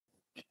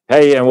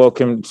Hey, and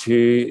welcome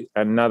to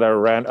another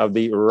round of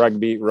the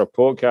Rugby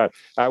Report Card.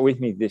 With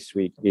me this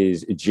week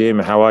is Jim.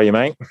 How are you,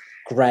 mate?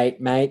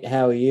 Great, mate.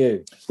 How are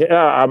you? Yeah,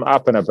 I'm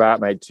up and about,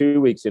 mate. 2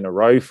 weeks in a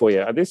row for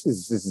you. This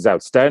is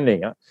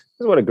outstanding. This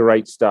is what a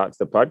great start to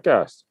the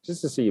podcast.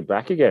 Just to see you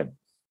back again.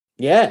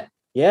 Yeah.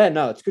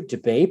 No, it's good to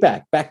be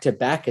back to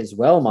back as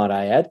well, might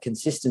I add.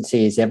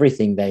 Consistency is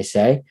everything, they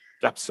say.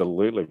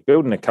 Absolutely.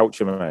 Building a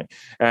culture, mate.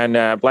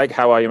 And Blake,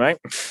 how are you, mate?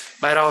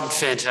 Mate, I'm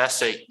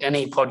fantastic.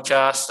 Any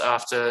podcast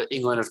after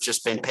England have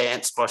just been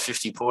pantsed by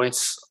 50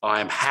 points,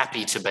 I am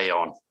happy to be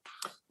on.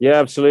 Yeah,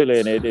 absolutely.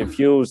 And it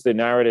fuels the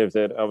narrative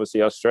that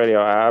obviously Australia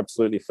are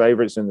absolutely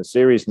favourites in the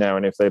series now.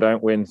 And if they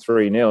don't win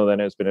 3-0, then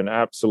it's been an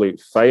absolute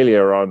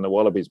failure on the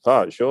Wallabies'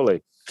 part,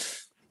 surely.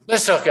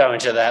 Let's not go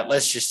into that.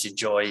 Let's just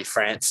enjoy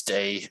France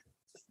D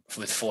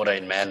with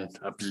 14 men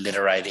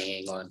obliterating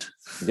England.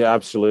 Yeah,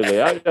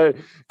 absolutely. I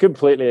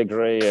completely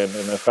agree. And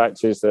the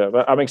fact is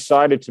that I'm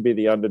excited to be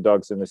the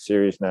underdogs in the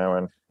series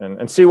now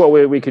and see what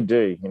we could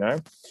do, you know.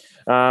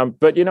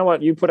 But you know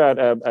what? You put out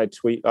a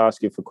tweet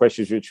asking for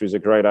questions, which was a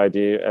great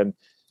idea. And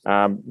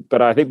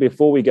but I think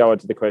before we go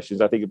into the questions,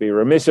 I think it'd be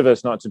remiss of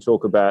us not to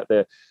talk about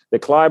the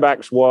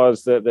climax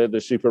was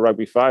the Super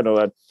Rugby final.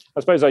 And I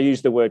suppose I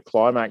used the word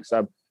climax.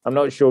 I'm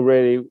not sure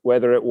really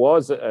whether it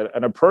was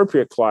an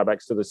appropriate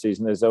climax to the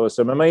season, as there was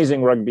some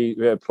amazing rugby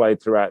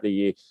played throughout the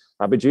year.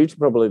 But due to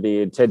probably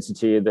the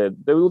intensity and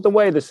the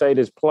way the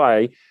Satyrs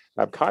play,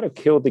 I've kind of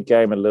killed the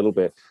game a little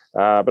bit.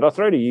 But I'll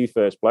throw to you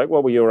first, Blake.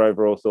 What were your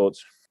overall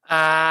thoughts?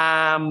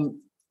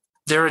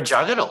 They're a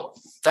juggernaut.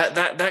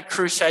 That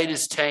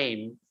Crusaders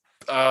team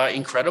are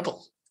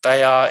incredible.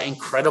 They are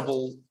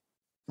incredible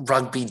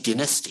rugby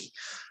dynasty.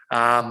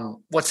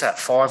 What's that,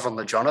 5 on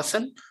the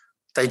Jonathan?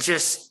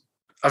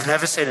 I've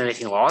never seen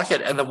anything like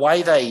it. And the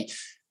way they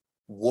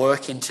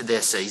work into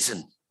their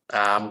season,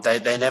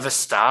 they never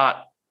start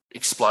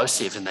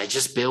explosive and they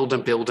just build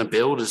and build and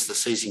build as the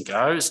season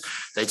goes.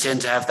 They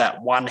tend to have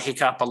that one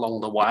hiccup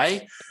along the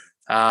way.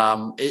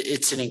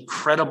 It's an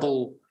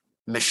incredible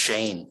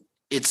machine.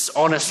 It's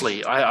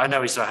honestly, I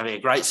know he's not having a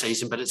great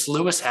season, but it's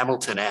Lewis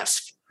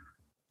Hamilton-esque.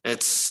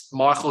 It's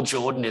Michael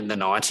Jordan in the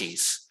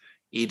 90s.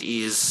 It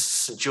is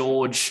St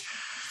George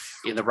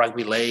in the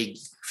rugby league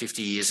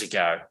 50 years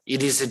ago.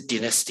 It is a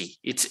dynasty.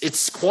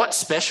 It's quite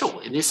special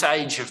in this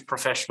age of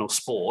professional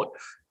sport.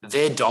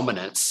 Their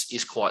dominance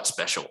is quite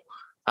special.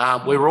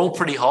 We were all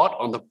pretty hot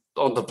on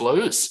the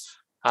Blues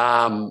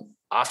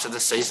after the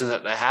season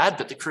that they had,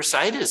 but the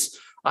Crusaders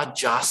are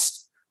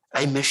just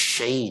a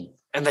machine,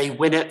 and they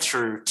win it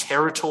through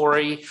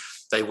territory.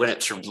 They win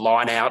it through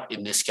line out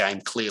in this game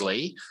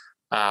clearly.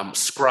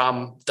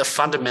 Scrum, the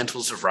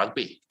fundamentals of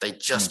rugby. They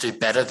just do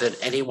better than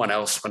anyone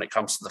else when it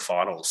comes to the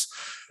finals.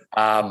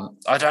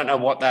 I don't know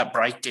what that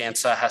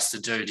breakdancer has to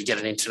do to get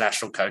an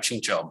international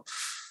coaching job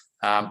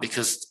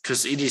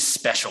because it is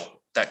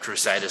special, that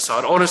Crusader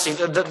side. Honestly,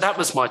 that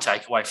was my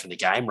takeaway from the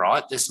game,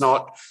 right? There's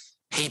not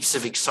heaps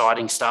of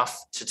exciting stuff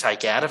to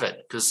take out of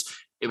it because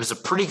it was a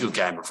pretty good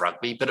game of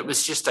rugby, but it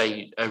was just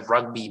a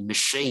rugby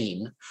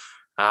machine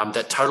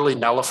that totally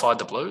nullified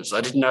the Blues.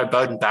 I didn't know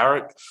Beauden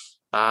Barrett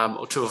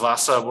or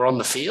Tuivasa were on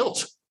the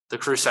field. The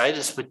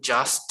Crusaders were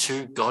just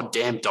too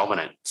goddamn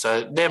dominant.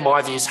 So they're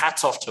my views.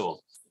 Hats off to them.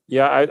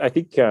 Yeah, I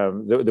think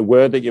the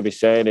word that you'll be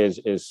saying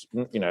is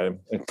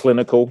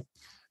clinical,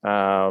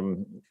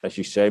 as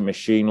you say,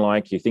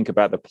 machine-like. You think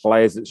about the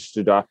players that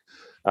stood up.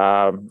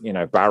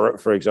 Barrett,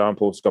 for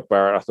example, Scott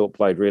Barrett, I thought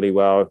played really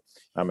well.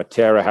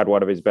 Matera had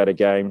one of his better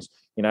games.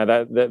 You know,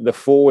 that the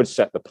forwards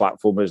set the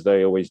platform as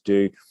they always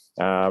do.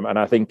 And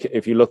I think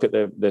if you look at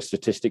the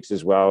statistics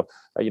as well,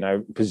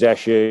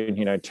 possession,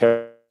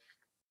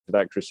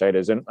 that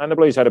Crusaders and the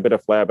Blues had a bit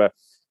of flair, but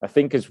I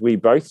think as we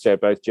both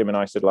said, both Jim and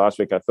I said last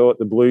week, I thought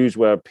the Blues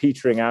were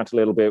petering out a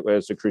little bit,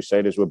 whereas the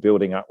Crusaders were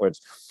building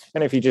upwards.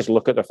 And if you just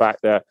look at the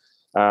fact that,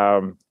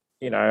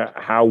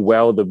 how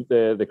well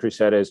the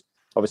Crusaders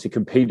obviously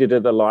competed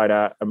at the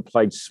line-out and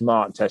played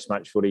smart test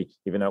match footy,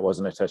 even though it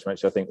wasn't a test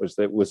match, I think was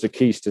the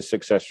keys to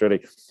success,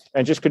 really.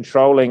 And just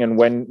controlling and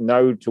when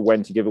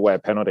to give away a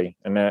penalty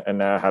and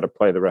now how to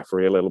play the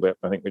referee a little bit,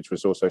 I think, which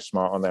was also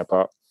smart on their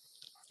part.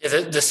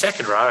 Yeah, the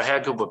second row, how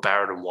good were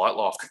Barrett and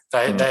Whitelock?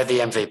 They're the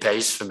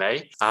MVPs for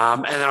me.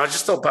 And then I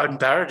just thought Beauden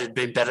Barrett had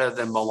been better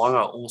than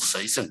Mo'unga all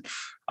season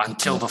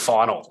until the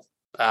final.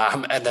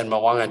 And then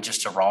Mo'unga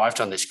just arrived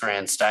on this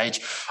grand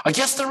stage. I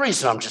guess the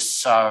reason I'm just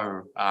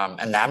so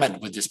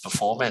enamoured with this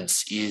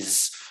performance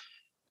is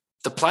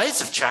the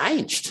players have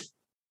changed.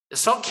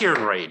 It's not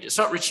Kieran Reid. It's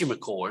not Richie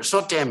McCaw. It's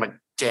not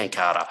Dan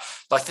Carter.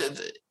 Like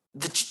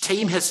the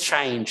team has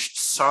changed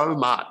so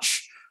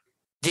much.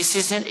 This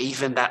isn't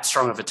even that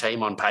strong of a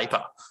team on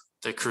paper,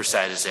 the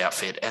Crusaders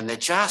outfit, and they're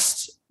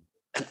just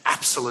an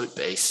absolute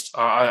beast.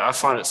 I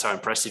find it so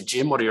impressive.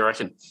 Jim, what do you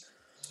reckon?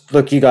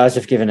 Look, you guys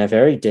have given a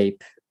very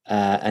deep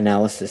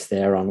analysis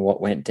there on what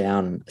went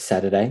down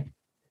Saturday.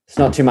 It's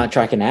not too much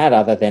I can add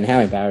other than how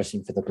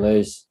embarrassing for the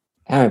Blues.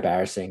 How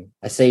embarrassing.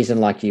 A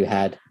season like you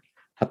had,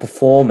 a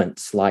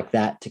performance like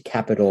that to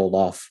cap it all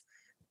off,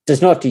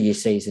 does not do your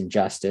season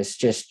justice,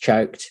 just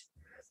choked.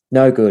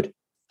 No good.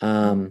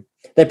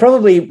 They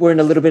probably were in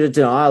a little bit of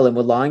denial and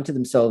were lying to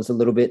themselves a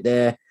little bit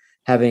there,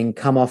 having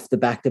come off the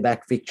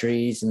back-to-back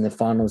victories in the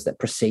finals that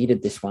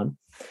preceded this one,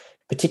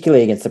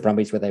 particularly against the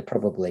Brumbies, where they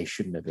probably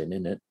shouldn't have been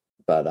in it.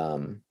 But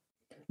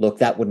look,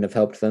 that wouldn't have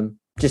helped them.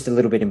 Just a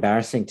little bit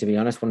embarrassing, to be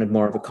honest. Wanted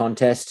more of a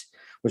contest.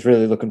 Was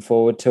really looking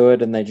forward to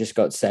it, and they just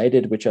got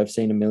sated, which I've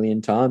seen a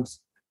million times.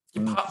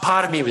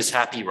 Part of me was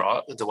happy,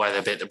 right, with the way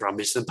they beat the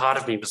Brumbies. And part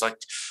of me was like,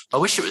 I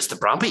wish it was the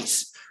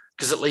Brumbies,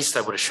 because at least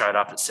they would have showed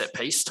up at set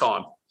piece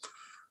time.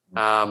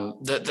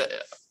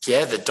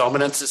 The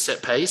dominance of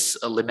set piece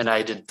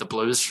eliminated the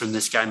Blues from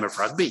this game of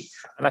rugby.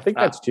 And I think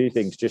that's two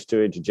things, just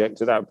to interject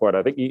to that point.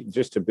 I think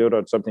just to build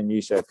on something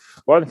you said,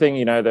 one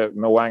thing, that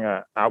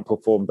Mwanga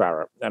outperformed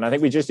Barrett. And I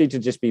think we just need to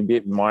just be a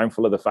bit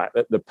mindful of the fact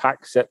that the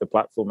pack set the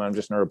platform. And I'm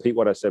just going to repeat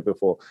what I said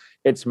before.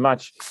 It's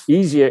much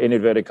easier, in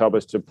inverted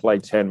commas, to play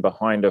 10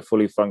 behind a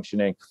fully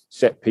functioning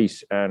set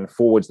piece and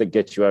forwards that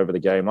get you over the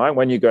game line.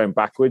 When you're going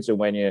backwards and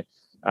when you're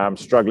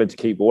struggling to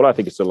keep ball, I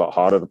think it's a lot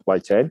harder to play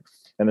 10.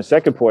 And the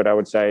second point I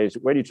would say is,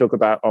 when you talk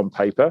about on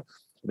paper,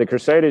 the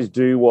Crusaders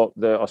do what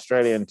the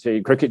Australian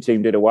cricket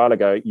team did a while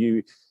ago.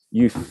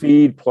 You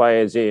feed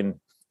players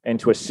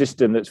into a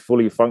system that's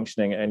fully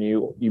functioning, and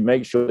you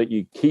make sure that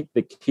you keep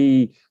the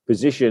key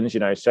positions,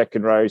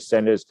 second row,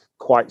 centers,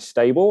 quite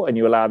stable, and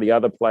you allow the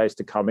other players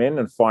to come in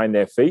and find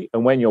their feet.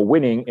 And when you're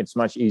winning, it's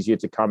much easier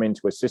to come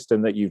into a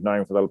system that you've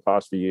known for the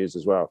past few years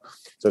as well.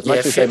 So as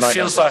much as they might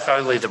feels like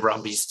only the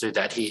Brumbies do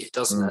that here,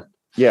 doesn't it?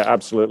 Yeah,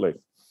 absolutely.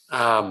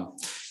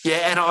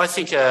 And I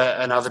think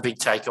another big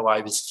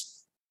takeaway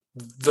was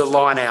the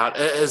line out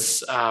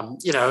is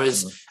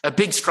a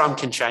big scrum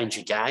can change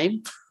a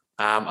game.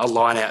 A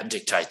line out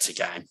dictates a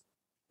game.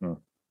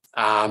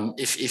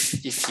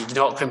 If you're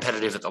not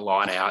competitive at the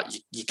line out,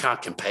 you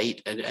can't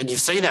compete. And you've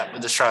seen that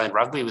with Australian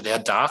rugby with our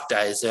dark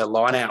days. Their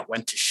line out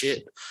went to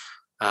shit.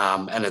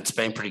 And it's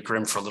been pretty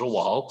grim for a little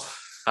while.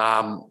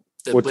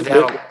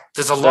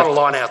 There's a lot of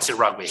line outs in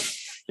rugby.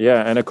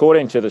 Yeah, and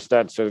according to the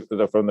stats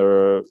from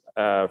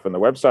the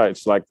website,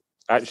 it's like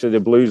actually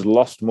the Blues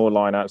lost more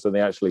lineouts than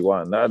they actually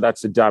won.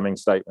 That's a damning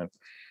statement.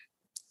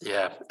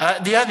 Yeah.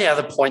 The only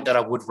other point that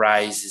I would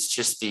raise is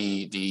just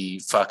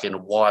the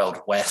fucking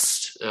wild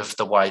west of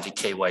the way the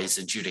Kiwis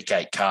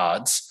adjudicate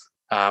cards.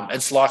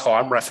 It's like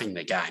I'm reffing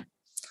the game.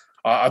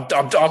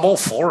 I'm all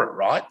for it,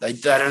 right? They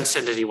don't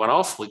send anyone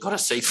off. We've got to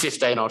see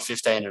 15 on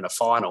 15 in a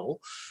final.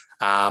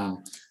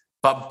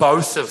 But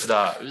both of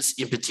those,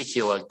 in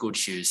particular,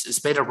 Goodhue's, it's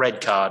been a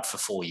red card for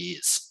 4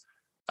 years.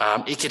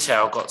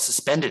 Ikitau got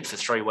suspended for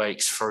 3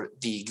 weeks for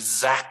the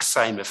exact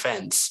same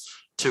offence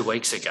 2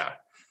 weeks ago.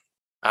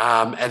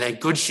 And then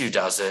Goodhue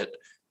does it,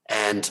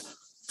 and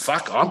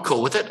fuck, I'm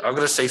cool with it. I'm going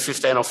to see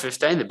 15 on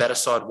 15, the better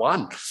side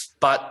won.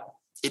 But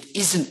it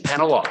isn't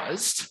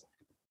penalised.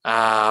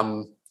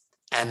 And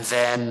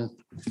then,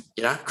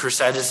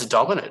 Crusaders are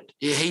dominant.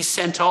 He's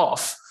sent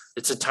off.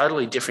 It's a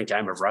totally different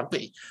game of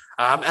rugby.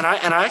 And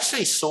I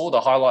actually saw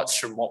the highlights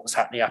from what was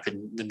happening up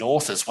in the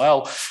north as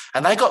well.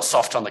 And they got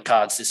soft on the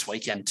cards this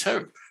weekend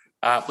too,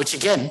 which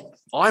again,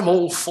 I'm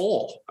all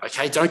for.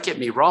 Okay, don't get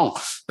me wrong.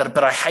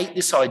 But I hate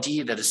this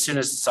idea that as soon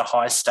as it's a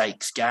high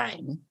stakes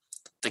game,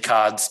 the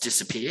cards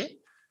disappear.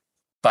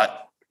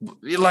 But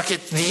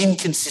the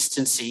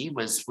inconsistency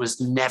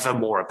was never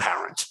more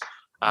apparent.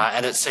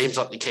 And it seems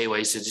like the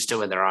Kiwis are just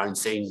doing their own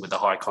thing with the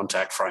high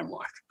contact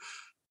framework.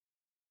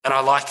 And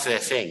I like their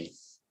thing,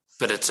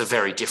 but it's a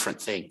very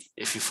different thing,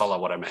 if you follow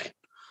what I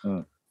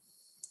mean.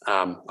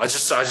 I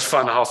just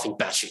find the whole thing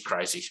batshit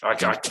crazy. I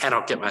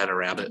cannot get my head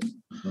around it.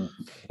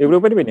 It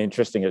would have been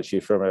interesting, actually,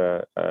 from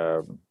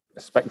a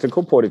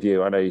spectacle point of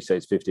view. I know you say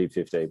it's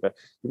 50-50, but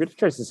it'd be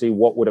interesting to see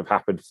what would have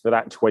happened for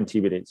that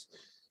 20 minutes.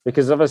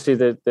 Because obviously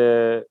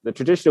the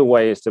traditional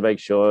way is to make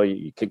sure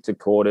you kick to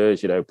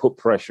corners, put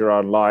pressure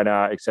on, line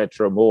out,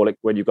 etc. More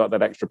when you've got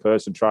that extra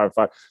person try and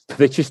fight. But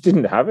they just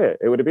didn't have it.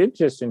 It would have been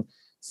interesting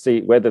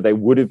see whether they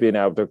would have been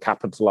able to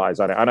capitalize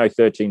on it. I know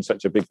 13 is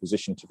such a big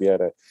position to be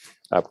able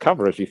to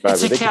cover, as you found.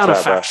 It's a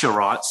counterfactual,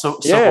 right? So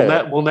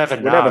yeah, we'll never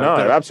know. We'll never know.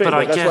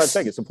 Absolutely. But That's what I'm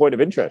saying. It's a point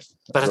of interest.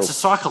 But it's a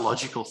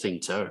psychological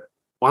thing too.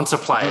 Once a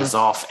player's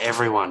off,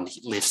 everyone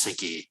lifts a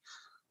gear.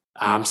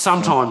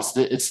 Sometimes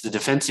it's the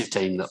defensive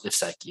team that lifts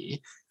that gear.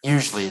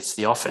 Usually it's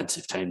the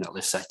offensive team that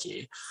lifts that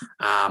gear.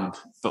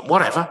 But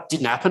whatever,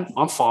 didn't happen.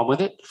 I'm fine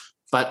with it.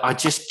 But I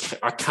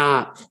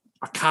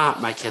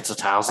can't make heads or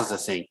tails of the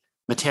thing.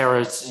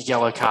 Matera's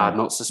yellow card,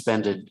 not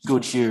suspended.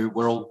 Goodhue,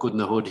 we're all good in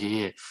the hood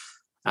here.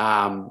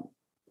 A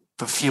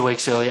few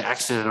weeks earlier,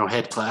 accidental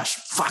head clash.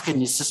 Fucking,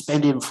 you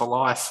suspend him for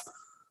life.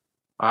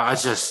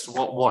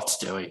 What's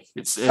doing?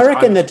 I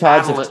reckon the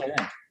tides have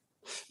turned.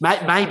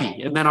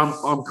 Maybe, and then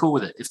I'm cool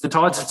with it. If the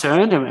tides have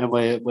turned and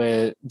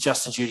we're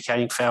just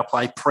adjudicating foul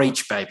play,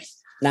 preach, baby.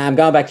 Nah, I'm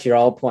going back to your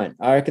old point.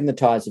 I reckon the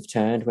tides have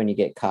turned when you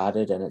get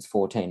carded and it's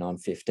 14 on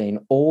 15.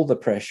 All the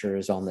pressure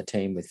is on the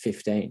team with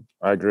 15.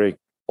 I agree.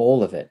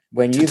 All of it.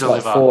 When you've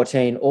got deliver.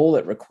 14, all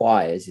it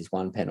requires is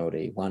one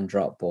penalty, one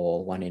drop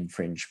ball, one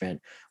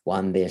infringement,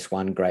 one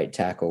great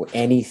tackle,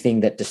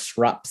 anything that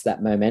disrupts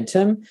that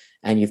momentum.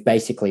 And you've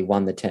basically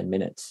won the 10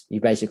 minutes. You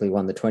basically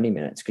won the 20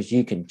 minutes because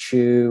you can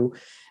chew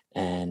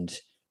and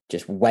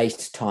just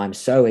waste time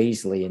so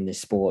easily in this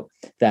sport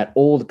that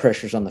all the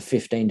pressure is on the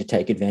 15 to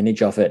take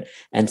advantage of it.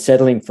 And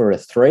settling for a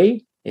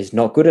 3 is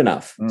not good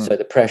enough. So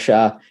the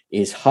pressure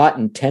is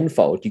heightened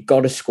tenfold. You've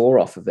got to score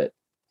off of it.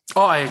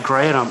 Oh, I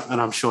agree,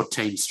 and I'm sure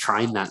teams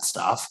train that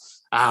stuff.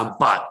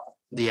 But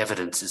the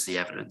evidence is the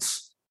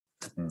evidence.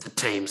 The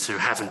teams who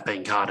haven't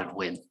been carded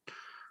win.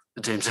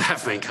 The teams who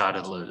have been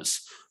carded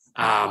lose.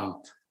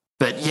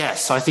 But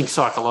yes, I think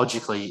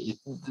psychologically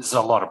there's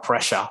a lot of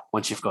pressure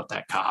once you've got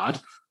that card.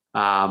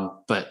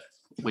 But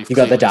you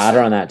got the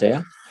data on that, do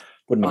you?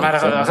 Wouldn't mind.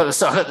 I've got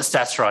the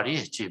stats right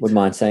here, Jim. Wouldn't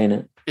mind saying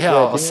it. Yeah,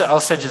 I'll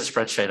send you the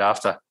spreadsheet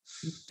after.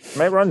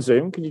 Mate, we're on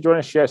Zoom. Can you join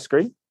us share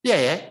screen?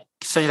 Yeah.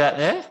 See that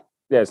there?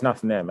 Yeah, there's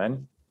nothing there,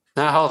 man.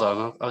 No, hold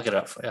on. I'll get it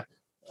up for you.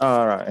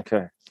 All right,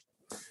 okay.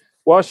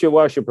 Whilst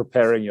you're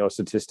preparing your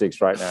statistics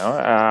right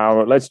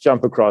now, let's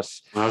jump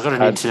across. I've got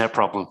an internet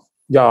problem.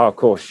 Yeah, of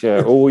course.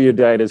 Yeah, all your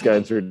data is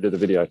going through to the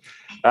video.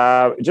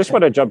 Just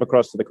want to jump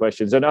across to the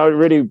questions, and I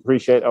really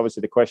appreciate,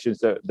 obviously, the questions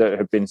that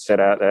have been set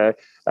out there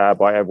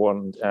by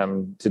everyone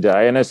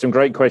today. And there's some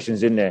great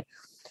questions in there.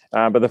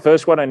 But the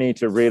first one I need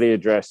to really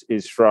address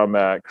is from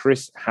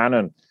Chris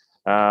Hannon.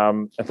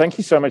 And thank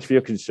you so much for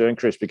your concern,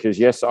 Chris, because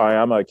yes, I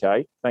am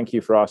okay. Thank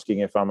you for asking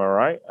if I'm all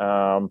right.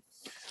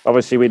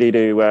 Obviously, we need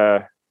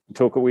to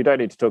we don't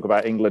need to talk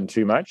about England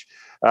too much,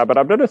 but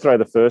I'm going to throw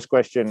the first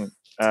question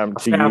to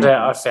you.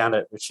 I found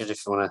it, Richard,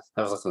 if you want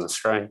to have a look on the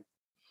screen.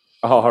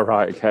 Oh,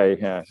 right. Okay.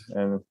 Yeah.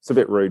 And it's a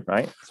bit rude,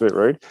 mate. It's a bit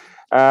rude.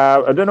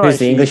 I don't know. Who's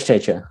the English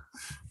teacher?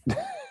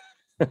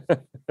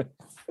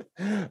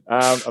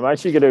 I'm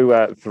actually going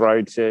to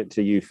throw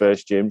to you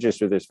first, Jim,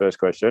 just with this first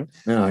question.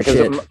 Oh,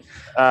 shit.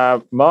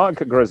 Mark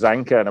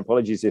Grozanka, and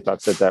apologies if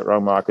I've said that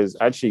wrong, Mark, has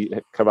actually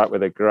come up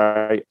with a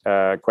great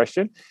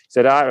question. He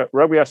said,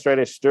 Rugby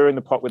Australia stirring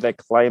the pot with their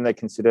claim they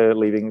consider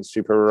leaving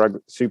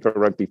Super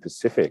Rugby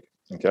Pacific.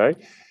 Okay. Do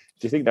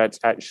you think that's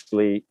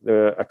actually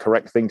a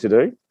correct thing to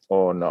do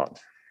or not?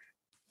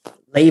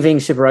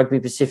 Leaving Super Rugby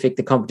Pacific,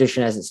 the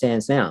competition as it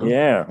stands now.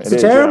 Yeah. It's a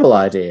terrible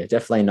idea.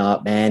 Definitely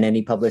not, man.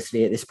 Any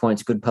publicity at this point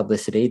is good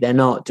publicity. They're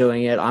not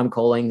doing it. I'm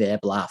calling their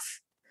bluff.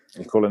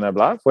 You're calling their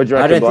bluff? What do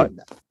you reckon,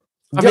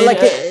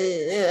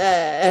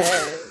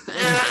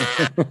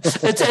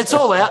 it's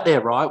all out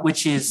there, right?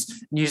 Which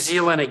is New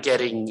Zealand are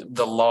getting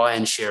the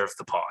lion's share of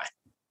the pie.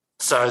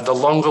 So the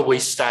longer we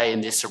stay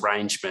in this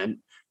arrangement,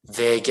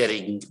 they're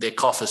getting their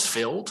coffers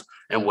filled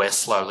and we're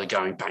slowly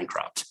going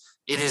bankrupt.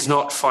 It is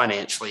not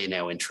financially in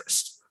our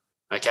interest,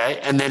 okay?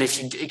 And then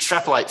if you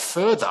extrapolate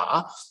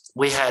further,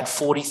 we had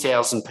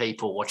 40,000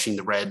 people watching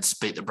the Reds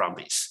beat the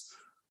Brumbies.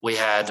 We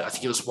had, I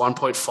think it was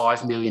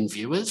 1.5 million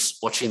viewers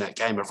watching that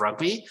game of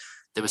rugby.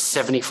 There was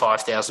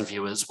 75,000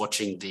 viewers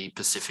watching the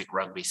Pacific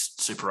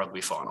Super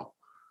Rugby final.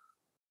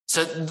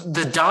 So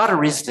the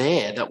data is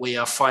there that we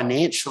are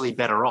financially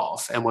better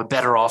off, and we're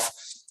better off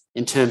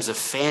in terms of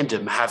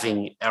fandom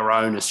having our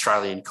own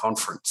Australian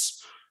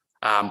conference.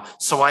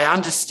 So I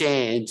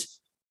understand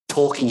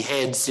talking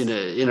heads in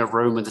a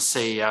room with the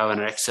CEO and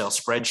an Excel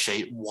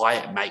spreadsheet, why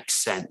it makes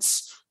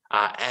sense.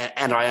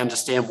 And I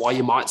understand why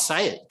you might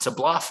say it to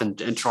bluff and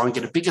try and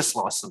get a bigger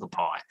slice of the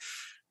pie.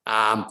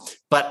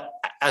 But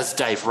as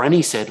Dave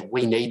Rennie said,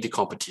 we need the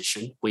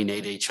competition. We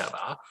need each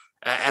other.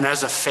 And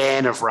as a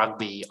fan of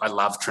rugby, I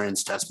love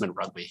Trans-Tasman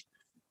rugby.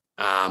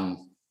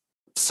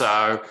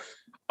 So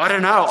I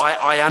don't know.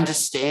 I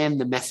understand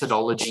the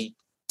methodology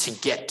to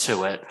get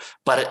to it,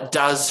 but it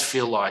does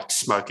feel like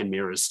smoke and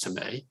mirrors to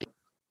me.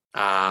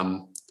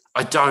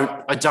 I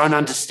don't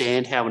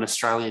understand how an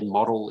Australian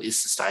model is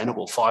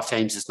sustainable. 5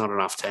 teams is not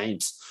enough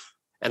teams.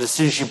 And as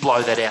soon as you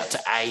blow that out to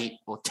 8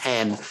 or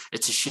 10,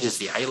 it's as shit as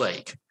the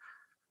A-League.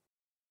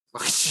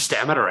 Like, it's just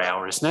amateur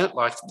hour, isn't it?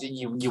 Like,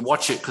 you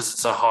watch it because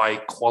it's a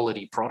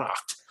high-quality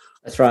product.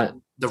 That's right.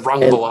 The rung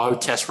below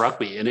Test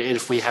rugby. And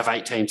if we have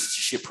 8 teams, it's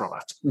a shit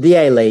product. The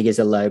A-League is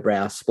a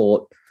lowbrow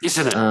sport.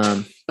 Isn't it?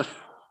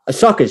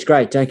 Soccer's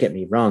great, don't get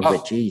me wrong,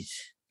 but geez,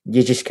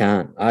 you just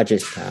can't. I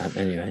just can't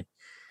anyway.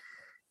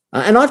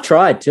 And I've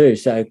tried too,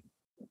 so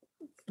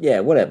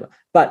yeah, whatever.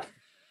 But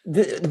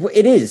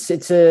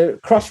it's a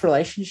cross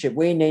relationship.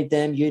 We need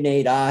them, you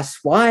need us.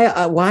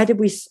 Why did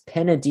we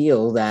pen a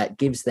deal that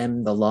gives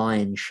them the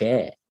lion's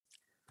share?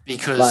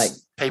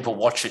 Because people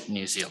watch it in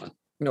New Zealand.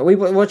 No, we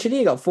watch it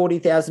here. Got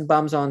 40,000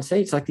 bums on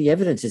seats. Like, the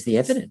evidence is the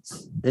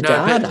evidence. The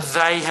data. But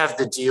they have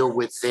the deal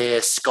with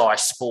their Sky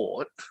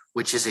Sport,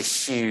 which is a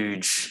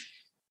huge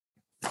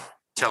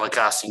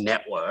telecasting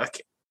network.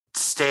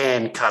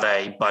 Stan cut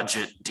a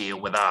budget deal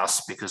with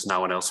us because no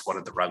one else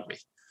wanted the rugby.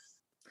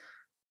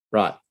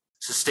 Right.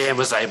 So Stan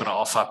was able to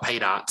offer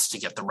peanuts to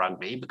get the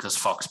rugby because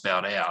Fox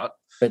bowed out.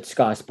 But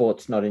Sky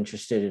Sport's not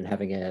interested in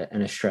having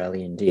an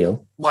Australian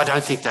deal. Well, I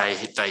don't think they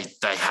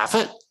have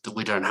it.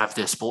 We don't have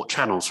their sport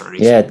channels or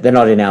anything. Yeah, they're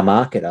not in our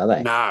market, are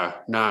they?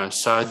 No.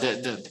 So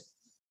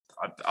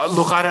I'm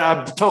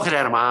talking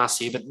out of my ass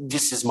here, but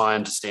this is my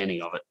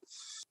understanding of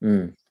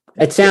it.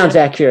 It sounds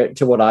accurate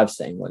to what I've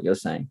seen, what you're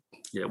saying.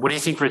 Yeah. What do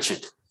you think,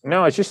 Richard?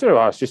 No, I was just sort of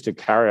asked just to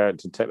carry out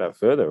to take that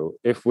further.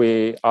 If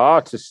we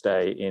are to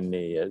stay in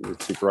the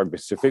Super Rugby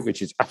Pacific,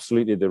 which is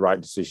absolutely the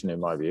right decision in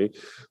my view,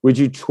 would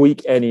you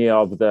tweak any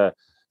of the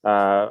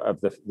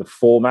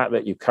format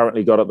that you've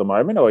currently got at the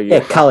moment, or are you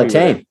colour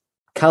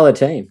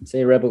team?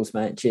 See Rebels,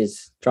 mate.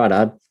 Cheers. Try it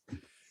hard.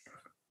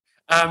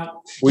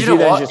 Would you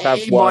then just have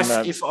one?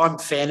 If I'm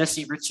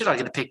fantasy, Richard, I'm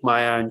going to pick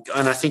my own,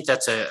 and I think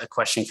that's a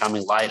question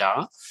coming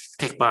later.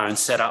 Pick my own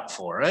setup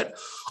for it.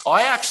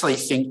 I actually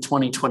think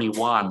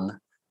 2021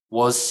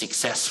 was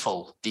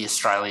successful, the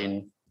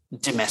Australian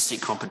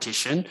domestic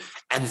competition,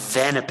 and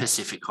then a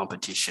Pacific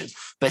competition.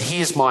 But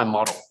here's my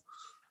model.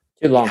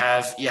 Too long.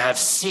 You have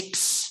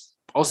 6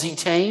 Aussie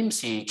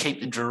teams. You keep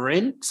the draw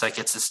in, so it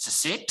gets us to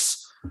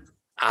 6.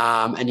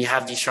 And you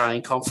have the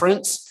Australian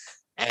Conference,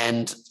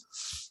 and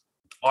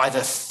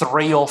either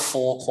 3 or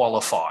 4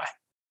 qualify.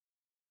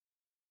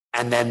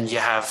 And then you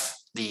have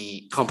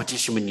the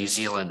competition with New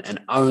Zealand,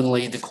 and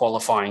only the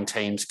qualifying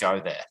teams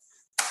go there.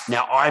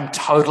 Now, I'm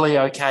totally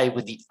okay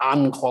with the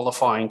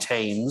unqualifying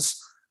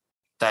teams.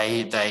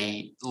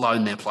 They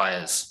loan their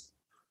players.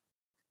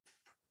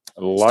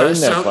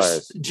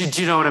 Players.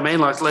 Do you know what I mean?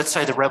 Like, let's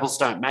say the Rebels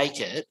don't make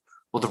it,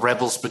 well, the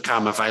Rebels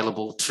become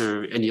available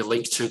and you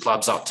link 2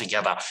 clubs up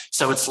together.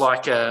 So it's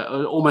like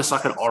almost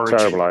like an origin.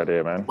 Terrible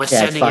idea, man. We're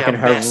sending it's fucking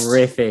our best.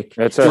 Horrific.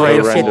 It's a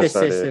horrendous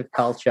antithesis idea. of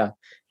culture.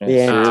 Yeah, The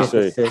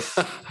antithesis.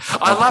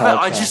 I love it.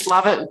 I just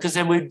love it because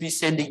then we'd be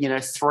sending,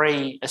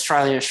 3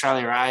 Australia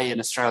A and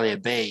Australia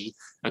B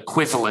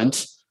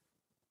equivalent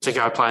to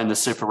go play in the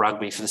Super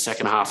Rugby for the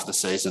second half of the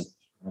season.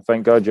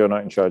 Thank God you're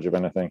not in charge of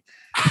anything.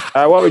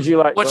 What would you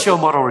like? What's your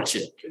model,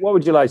 Richard? What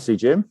would you like to see,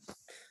 Jim?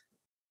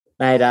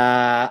 Mate,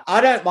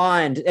 I don't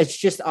mind. It's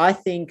just I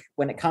think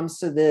when it comes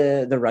to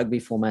the rugby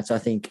formats, I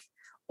think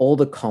all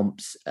the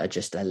comps are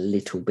just a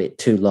little bit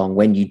too long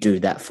when you do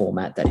that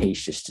format that he's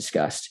just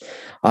discussed.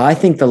 I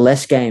think the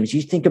less games,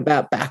 you think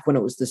about back when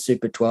it was the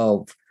Super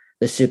 12,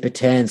 the Super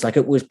 10s, like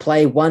it was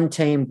play one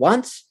team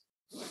once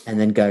and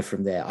then go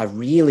from there. I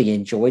really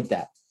enjoyed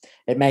that.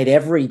 It made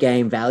every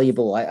game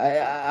valuable.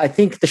 I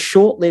think the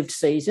short-lived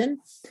season,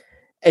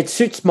 it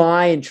suits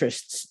my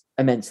interests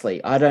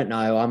immensely. I don't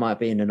know. I might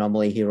be an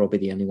anomaly here or be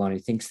the only one who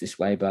thinks this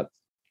way, but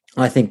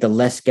I think the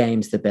less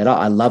games, the better.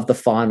 I love the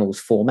finals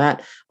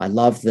format. I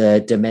love the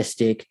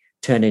domestic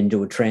turn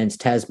into a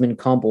trans-Tasman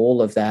comp,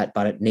 all of that,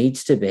 but it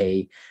needs to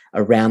be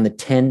around the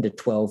 10 to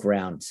 12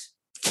 rounds.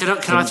 Can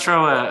I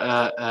throw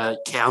a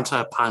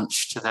counter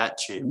punch to that,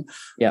 Jim?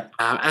 Yeah.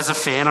 As a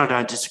fan, I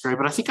don't disagree,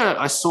 but I think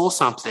I saw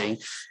something,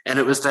 and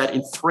it was that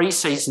in 3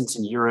 seasons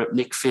in Europe,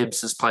 Nick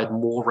Phibbs has played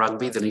more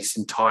rugby than his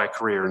entire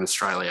career in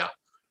Australia,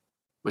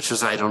 which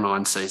was 8 or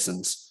 9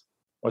 seasons.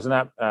 Wasn't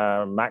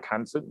that Mac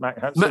Hansen?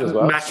 As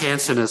well? Mac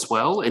Hansen as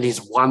well, in his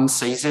 1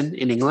 season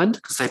in England,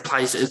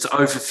 because it's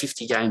over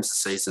 50 games a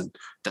season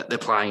that they're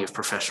playing of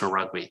professional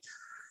rugby.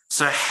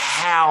 So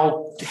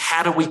how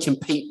do we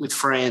compete with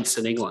France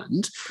and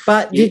England?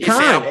 But you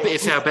can't.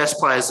 If our best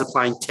players are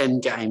playing 10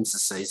 games a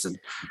season.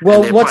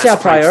 Well, what's our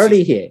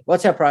priority here?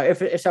 What's our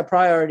priority? If our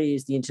priority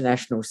is the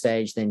international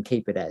stage, then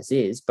keep it as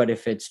is. But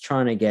if it's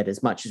trying to get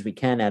as much as we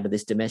can out of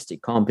this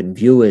domestic comp and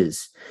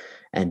viewers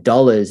and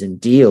dollars and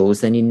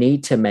deals, then you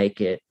need to make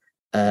it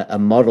a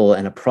model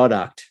and a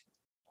product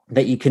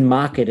that you can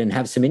market and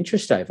have some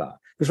interest over.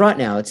 Because right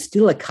now it's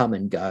still a come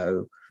and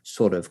go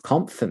sort of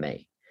comp for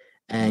me.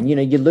 And,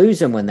 you lose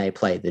them when they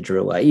play the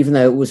Drua. Even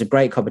though it was a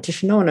great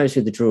competition, no one knows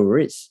who the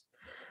Drua is.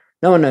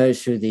 No one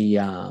knows who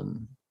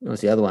what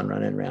was the other one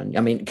running around?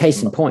 I mean,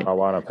 case in point.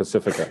 Moana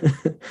Pacifica.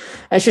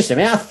 It's just a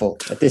mouthful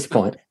at this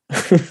point.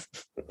 I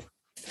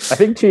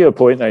think to your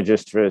point, though,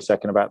 just for a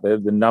second about the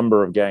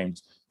number of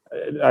games,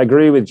 I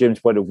agree with Jim's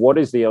point of what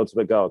is the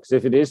ultimate goal? Because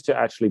if it is to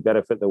actually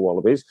benefit the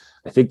Wallabies,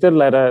 I think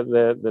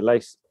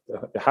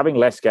having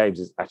less games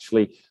is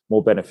actually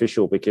more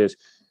beneficial because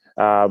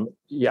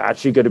you're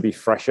actually going to be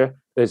fresher.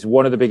 There's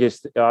one of the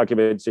biggest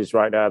arguments is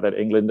right now that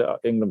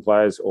England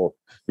players or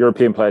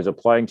European players are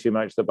playing too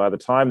much, that by the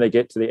time they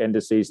get to the end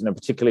of season, and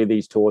particularly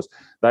these tours,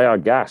 they are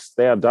gassed.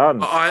 They are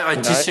done. I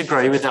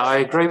disagree with that. I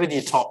agree with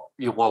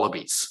your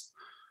Wallabies,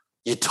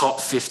 your top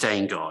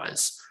 15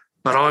 guys.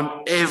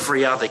 But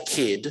every other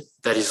kid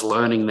that is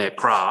learning their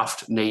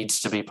craft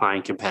needs to be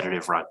playing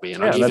competitive rugby.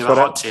 And I'll give you a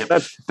hot tip.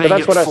 Being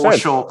at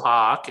Foreshore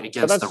Park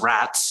against the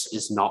Rats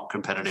is not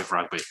competitive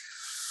rugby.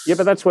 Yeah,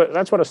 but that's what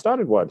I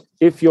started with.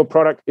 If your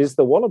product is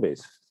the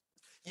Wallabies.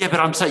 Yeah, but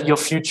I'm saying your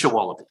future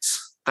Wallabies,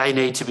 they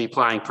need to be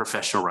playing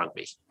professional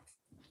rugby.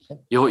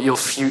 Your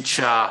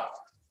future,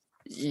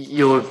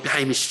 your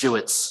Hamish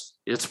Stewarts.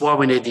 It's why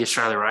we need the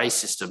Australia A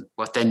system.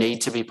 Like they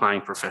need to be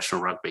playing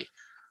professional rugby.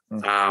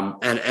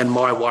 And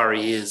my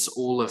worry is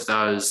all of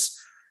those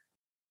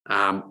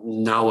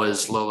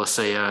Noahs,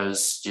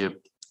 Lolosios, your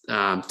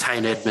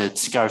Tane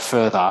Edmonds go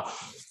further.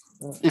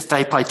 If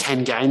they play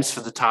 10 games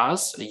for the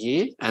Tars a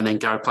year and then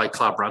go play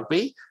club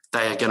rugby,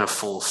 they are going to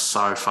fall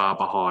so far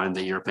behind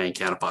the European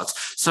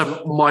counterparts.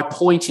 So my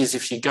point is,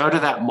 if you go to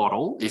that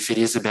model, if it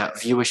is about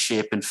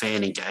viewership and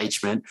fan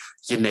engagement,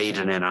 you need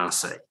an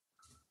NRC.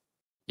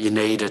 You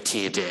need a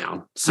tier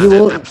down so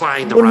that they're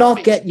playing the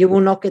rugby. You will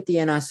not get the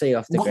NRC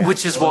off the ground.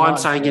 Which is why I'm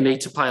saying you need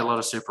to play a lot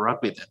of Super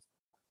Rugby then.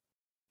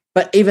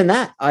 But even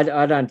that, I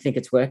don't think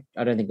it's worked.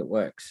 I don't think it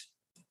works.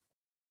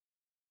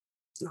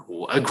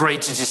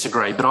 Agreed to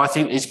disagree, but I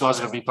think these guys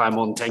are going to be playing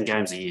more than 10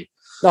 games a year.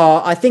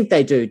 Oh, I think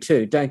they do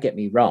too. Don't get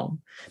me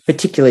wrong,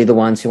 particularly the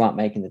ones who aren't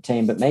making the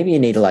team. But maybe you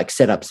need to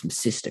set up some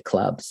sister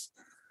clubs.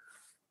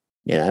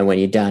 When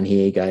you're done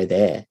here, go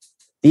there.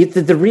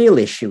 The real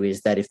issue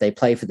is that if they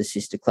play for the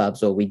sister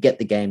clubs, or we get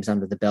the games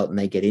under the belt and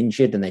they get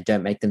injured and they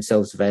don't make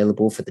themselves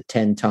available for the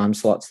 10 time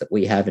slots that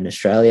we have in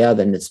Australia,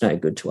 then it's no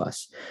good to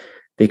us,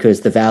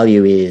 because the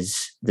value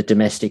is the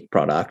domestic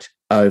product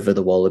over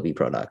the Wallaby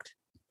product.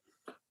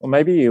 Well,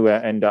 maybe you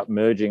end up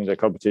merging the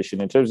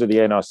competition. In terms of the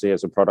NRC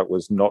as a product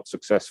was not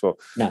successful.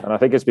 No. And I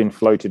think it's been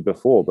floated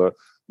before, but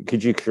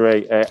could you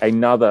create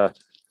another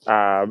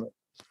a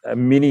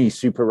mini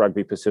Super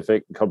Rugby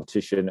Pacific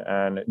competition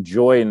and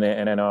join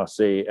an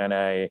NRC and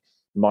a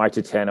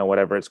Mitre 10 or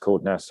whatever it's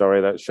called now?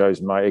 Sorry, that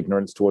shows my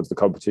ignorance towards the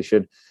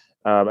competition.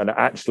 And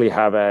actually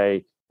have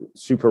a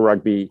Super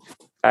Rugby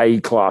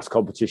A-class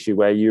competition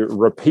where you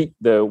repeat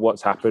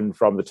what's happened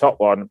from the top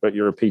one, but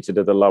you repeat it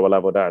at the lower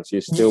level down. So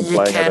you're still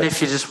playing. You can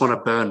if you just want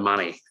to burn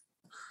money.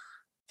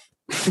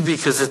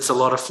 Because it's a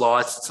lot of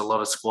flights, it's a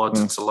lot of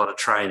squads, it's a lot of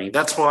training.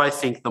 That's why I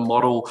think the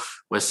model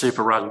where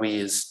Super Rugby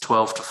is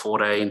 12 to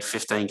 14,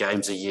 15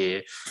 games a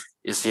year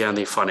is the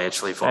only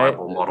financially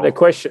viable model. The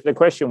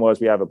question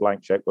was, we have a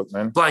blank checkbook,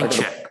 man. Blank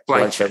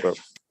checkbook.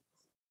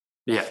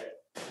 Yeah.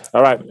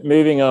 All right,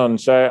 moving on.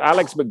 So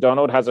Alex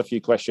McDonald has a few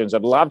questions.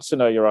 I'd love to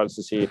know your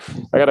answers here.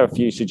 I got a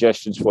few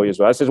suggestions for you as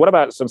well. It says, what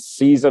about some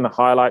season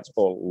highlights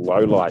or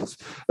lowlights?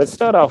 Let's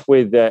start off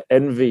with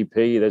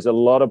MVP. There's a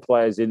lot of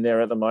players in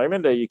there at the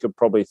moment that you could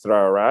probably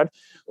throw around.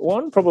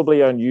 One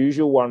probably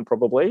unusual one,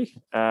 probably.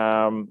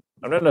 I'm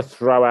going to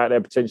throw out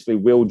there potentially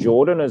Will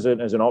Jordan as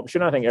an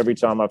option. I think every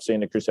time I've seen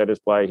the Crusaders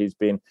play, he's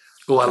been...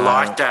 Oh, I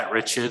like that,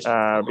 Richard.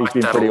 He's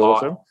been pretty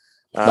awesome.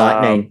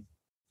 Lightning.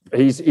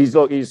 He's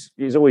always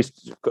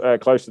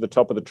close to the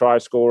top of the try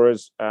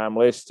scorers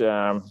list.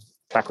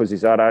 Tackles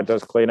his out,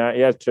 does clean out.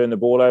 He has turned the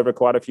ball over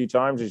quite a few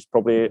times. It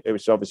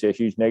was obviously a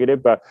huge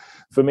negative. But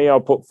for me,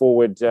 I'll put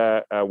forward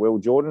Will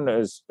Jordan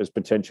as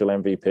potential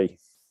MVP.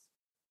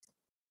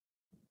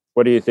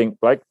 What do you think,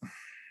 Blake?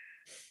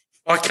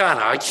 I can't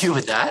argue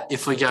with that.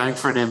 If we're going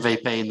for an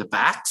MVP in the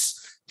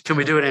backs, can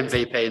we do an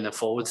MVP in the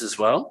forwards as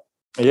well?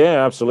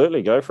 Yeah,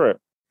 absolutely. Go for it.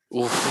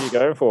 Oof. What are you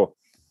going for?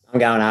 I'm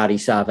going Artie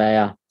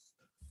Sarvea.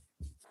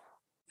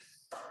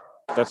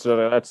 That's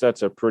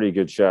a pretty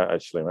good shot,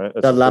 actually, mate.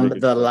 The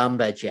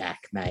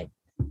lumberjack, mate.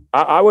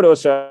 I would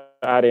also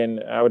add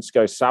in. I would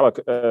go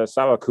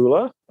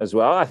Sawakula as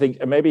well. I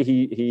think maybe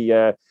he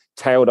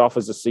tailed off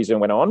as the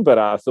season went on, but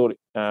I thought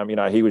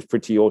he was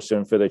pretty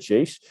awesome for the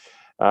Chiefs.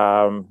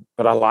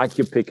 But I like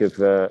your pick of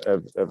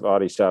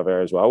Artie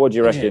Sarvea as well. What do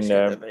you reckon?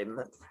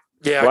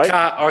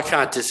 I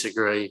can't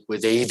disagree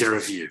with either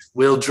of you.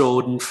 Will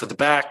Jordan for the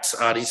backs,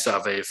 Artie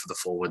Sarvea for the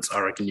forwards. I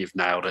reckon you've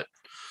nailed it.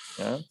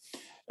 Yeah.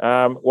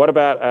 What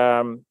about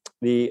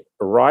the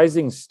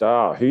rising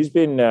star? Who's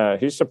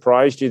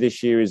surprised you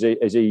this year as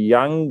a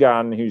young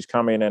gun who's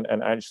come in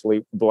and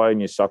actually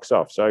blown your socks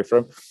off? So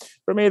from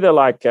either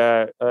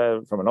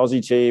from an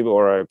Aussie team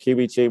or a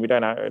Kiwi team, we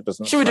don't know. It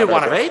doesn't. Should we do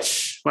one of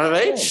each? One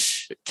of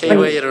each?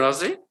 Kiwi and an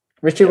Aussie.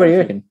 Richard, what do you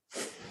reckon?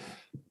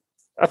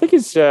 I think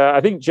it's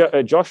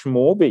Josh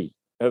Morby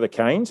of the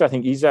Canes. I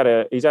think he's had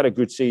a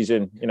good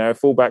season.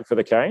 Fullback for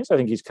the Canes. I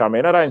think he's come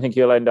in. I don't think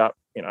he'll end up.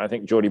 I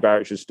think Geordie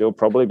Barrett should still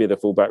probably be the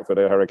fullback for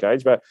the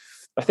Hurricanes, but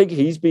I think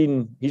he's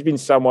been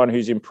someone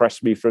who's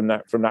impressed me from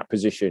that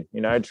position.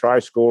 Try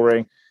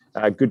scoring,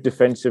 good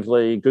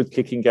defensively, good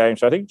kicking game.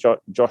 So I think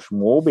Josh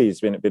Morby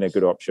has been a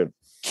good option.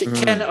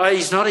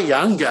 He's not a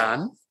young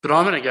gun, but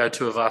I'm going to go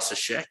to Avasa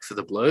Sheck for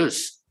the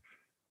Blues.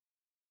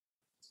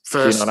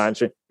 First, you're not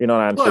answering the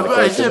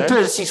question.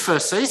 But it's his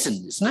first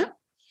season, isn't it?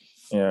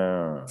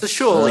 Yeah. So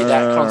surely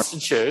that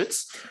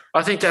constitutes.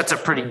 I think that's a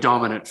pretty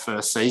dominant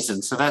first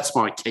season. So that's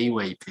my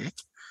Kiwi pick.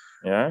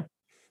 Yeah.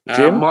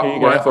 Jim,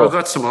 I've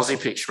got some Aussie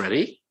picks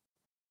ready.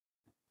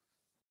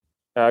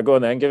 Go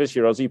on then. Give us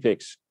your Aussie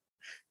picks.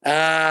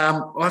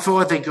 I've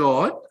either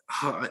got.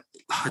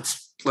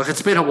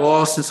 It's been a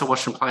while since I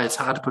watched them play. It's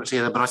hard to put it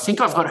together, but I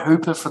think I've got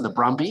Hooper from the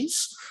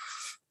Brumbies,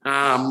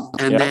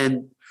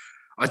 then.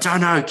 I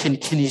don't know.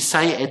 Can you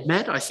say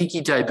Edmed? I think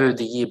he debuted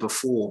the year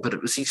before, but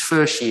it was his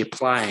first year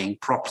playing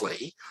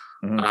properly.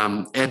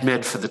 Mm-hmm.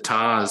 Edmed for the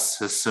Tars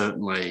has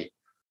certainly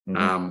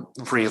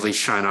really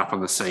shown up on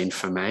the scene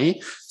for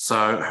me.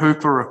 So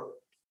Hooper,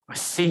 I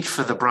think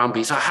for the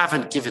Brumbies, I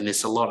haven't given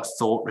this a lot of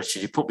thought,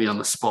 Richard. You put me on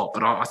the spot,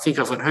 but I think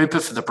I've got Hooper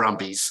for the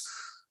Brumbies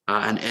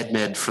and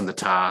Edmed from the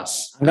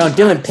Tars. No,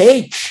 Dylan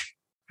Peach.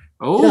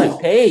 Oh,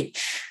 Dylan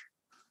Peach.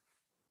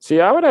 See,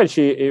 I would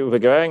actually, if we're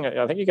going,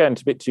 I think you're going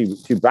a bit too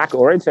back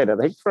orientated.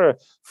 I think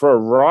for a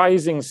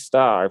rising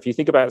star, if you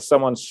think about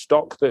someone's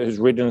stock that has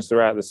risen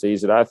throughout the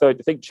season, I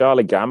think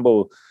Charlie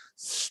Gamble's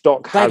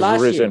stock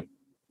has risen.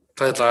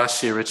 Played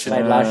last year, Richard.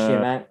 Played last year,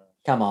 mate.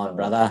 Come on,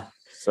 brother.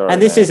 Sorry,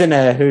 and this isn't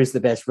a who's the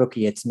best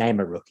rookie, it's name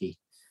a rookie.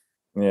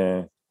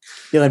 Yeah.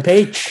 Dylan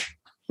Peach.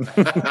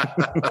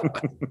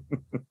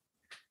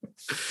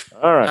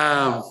 All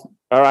right.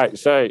 All right.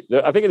 So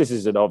I think this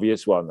is an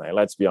obvious one, though.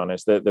 Let's be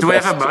honest. Do we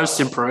have a most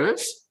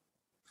improved?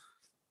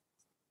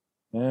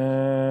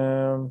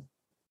 I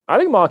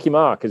think Marky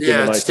Mark has been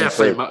the most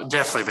improved.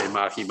 Definitely been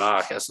Marky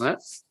Mark, hasn't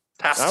it?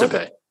 Has to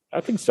be.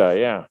 I think so,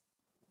 yeah.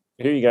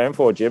 Who are you going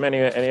for, Jim?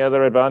 Any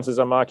other advances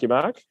on Marky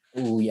Mark?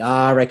 Oh, yeah,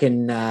 I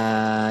reckon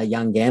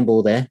young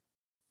Gamble there.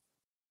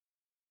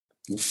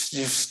 You've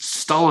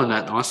stolen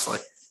that nicely.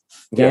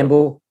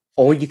 Gamble,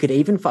 or you could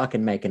even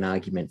fucking make an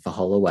argument for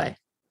Holloway.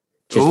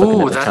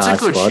 Oh, that's a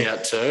good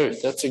shout too.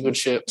 That's a good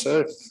shout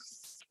too.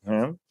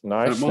 Yeah,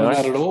 nice. Don't mind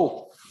that at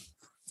all.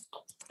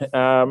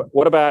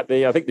 What about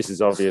I think this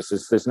is obvious.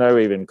 There's no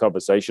even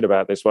conversation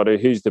about this one.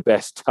 Who's the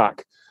best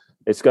tuck?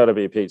 It's got to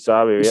be Pete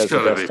Samu. It's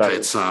got to be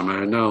Pete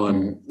Samu. No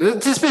one.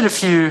 There's been a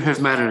few who've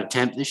made an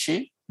attempt this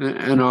year,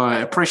 and I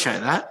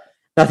appreciate that.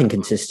 Nothing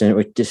consistent,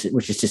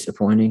 which is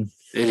disappointing.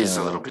 It is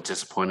a little bit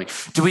disappointing.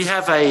 Do we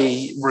have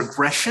a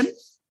regression?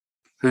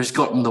 Who's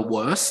gotten the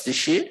worst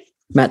this year?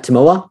 Matt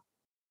Tamua.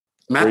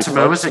 Matt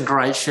Tamua's a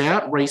great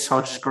shout. Reece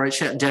Hodge is a great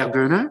shout.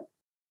 Dalguno.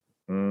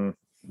 I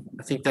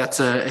think that's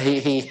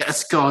he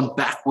has gone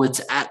backwards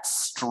at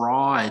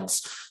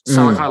strides.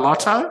 Salako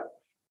Lotto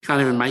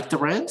can't even make the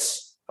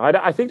Reds.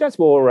 I think that's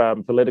more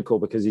political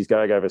because he's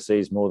going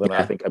overseas more than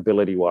I think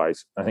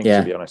ability-wise. I think,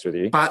 to be honest with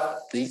you.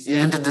 But the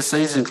end of the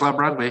season, club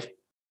rugby.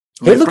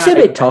 It looks a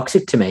bit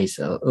toxic to me,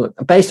 so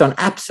based on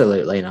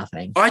absolutely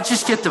nothing. I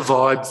just get the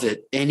vibe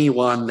that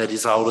anyone that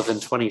is older than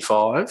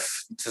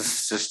 25,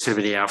 there's just too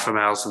many alpha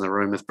males in the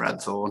room with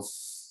Brad Thorne.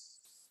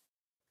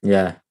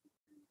 Yeah.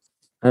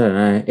 I don't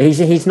know.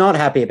 He's not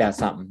happy about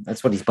something.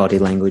 That's what his body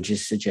language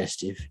is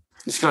suggestive.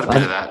 He's got a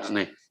bit of that, doesn't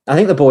he? I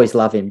think the boys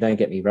love him, don't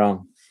get me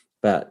wrong,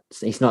 but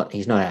he's not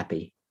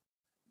happy.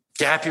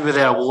 You happy with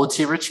our awards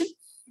here, Richard?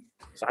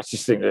 I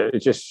just think that it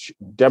just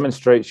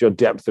demonstrates your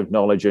depth of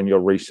knowledge and your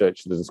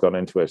research that has gone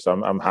into it. So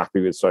I'm happy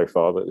with so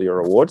far that your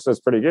awards. That's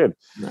pretty good.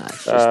 No,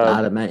 it's just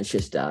data, mate. It's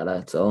just data.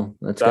 That's all.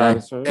 Let's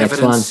go.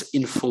 Evidence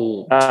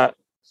informed.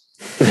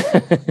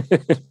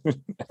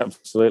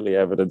 Absolutely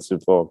evidence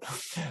informed.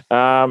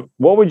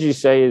 What would you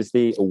say is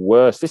the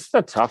worst? This is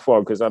a tough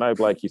one because I know,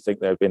 Blake, you think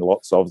there have been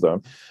lots of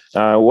them.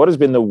 What has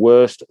been the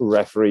worst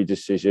referee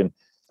decision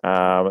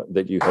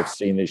that you have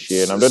seen this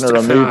year? And I'm going to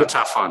remove a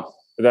tough one.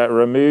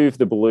 Remove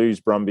the Blues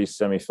Brumbies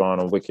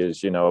semi-final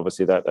because,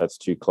 obviously that's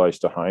too close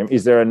to home.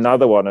 Is there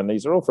another one? And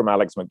these are all from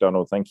Alex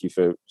McDonald. Thank you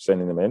for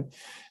sending them in.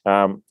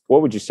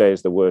 What would you say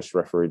is the worst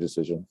referee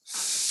decision?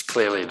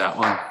 Clearly that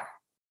one.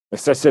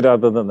 It's just it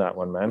other than that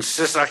one, man. It's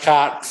just I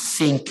can't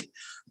think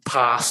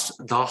past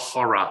the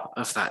horror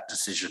of that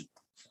decision.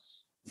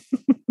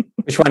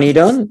 Which one are you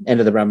doing? End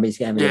of the Brumbies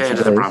game? Yeah, end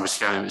of the Brumbies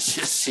game. It's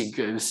just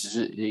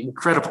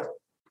incredible.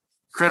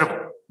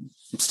 Incredible.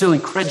 I'm still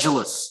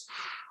incredulous.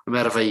 I'm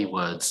out of E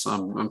words.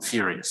 I'm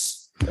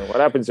furious.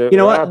 What happens?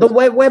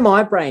 Where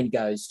my brain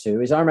goes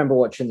to is I remember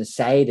watching the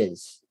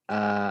Saders.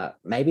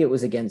 Maybe it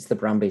was against the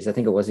Brumbies. I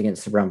think it was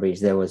against the Brumbies.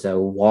 There was a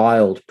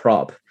wild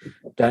prop.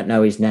 Don't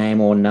know his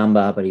name or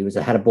number, but he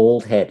had a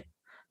bald head.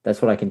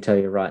 That's what I can tell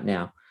you right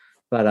now.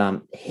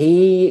 But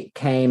he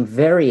came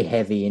very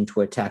heavy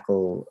into a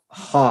tackle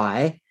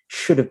high.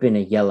 Should have been a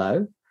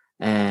yellow.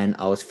 And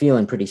I was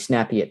feeling pretty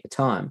snappy at the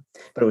time,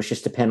 but it was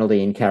just a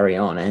penalty and carry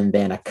on. And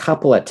then a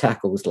couple of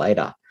tackles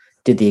later,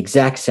 did the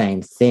exact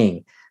same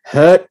thing.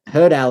 Hurt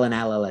Alan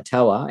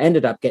Alalatoa,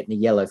 ended up getting a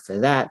yellow for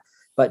that.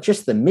 But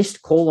just the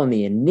missed call on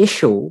the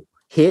initial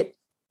hit,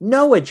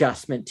 no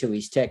adjustment to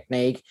his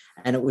technique,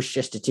 and it was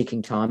just a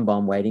ticking time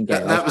bomb waiting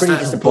game. That was pretty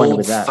disappointed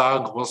with that.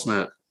 Thug,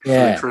 wasn't it?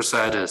 Yeah. For the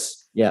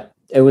Crusaders. Yeah.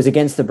 It was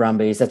against the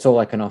Brumbies. That's all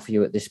I can offer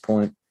you at this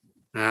point.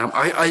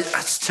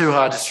 It's too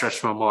hard to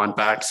stretch my mind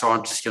back, so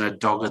I'm just going to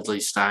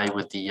doggedly stay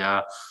with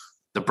the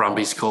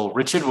Brumbies call.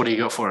 Richard, what do you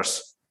got for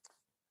us?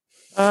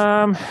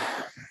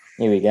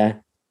 Here we go.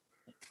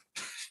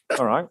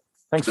 All right.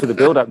 Thanks for the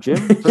build-up,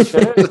 Jim.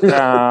 Appreciate it.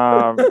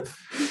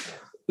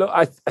 Look,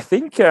 I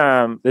think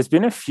there's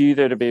been a few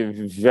that have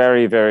been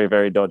very, very,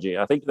 very dodgy.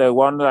 I think the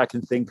one that I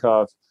can think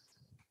of,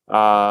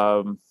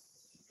 there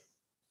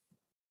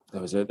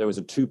was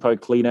a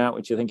Tupou clean-out,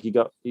 which I think he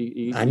got.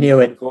 I knew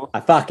it. I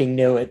fucking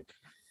knew it.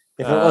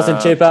 If it wasn't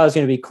Tupou, it was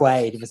going to be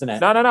Quaid, wasn't it?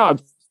 No. I'm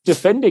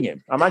defending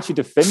him. I'm actually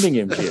defending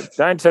him, Jim.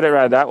 Don't turn it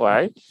around that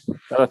way.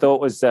 That I thought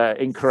was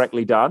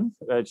incorrectly done.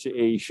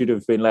 He should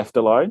have been left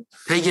alone.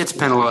 He gets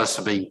penalised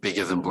for being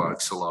bigger than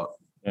blokes a lot.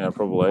 Yeah,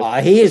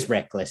 probably. He is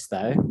reckless,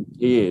 though.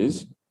 He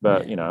is,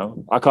 but,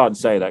 I can't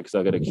say that because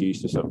I got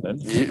accused of something.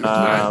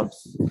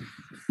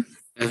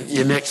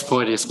 Your next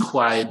point is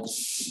Quaid.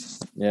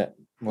 Yeah.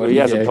 What he do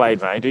you hasn't do?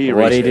 played, mate. Do your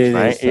What do you research, do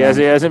mate. this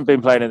He hasn't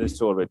been playing in this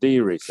tournament. Do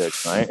your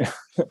research, mate.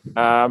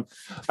 I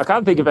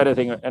can't think of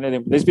anything.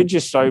 There's been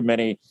just so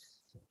many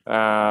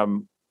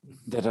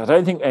that I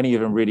don't think any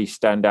of them really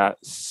stand out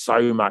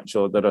so much,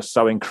 or that are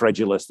so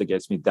incredulous that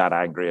gets me that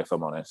angry, if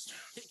I'm honest.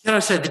 Can I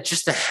say that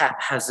just the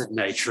haphazard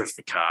nature of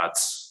the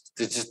cards,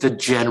 just the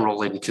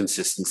general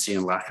inconsistency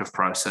and lack of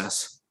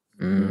process.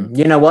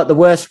 You know what? The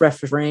worst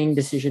refereeing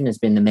decision has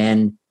been the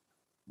man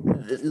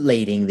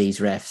leading these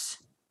refs.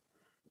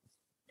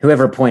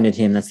 Whoever appointed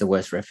him, that's the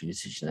worst referee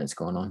decision that's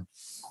gone on.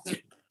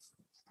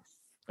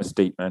 That's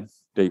deep, man.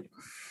 Deep.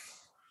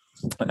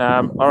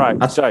 All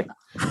right. So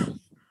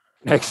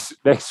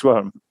next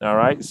one. All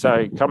right.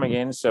 So coming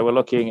in. So we're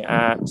looking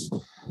at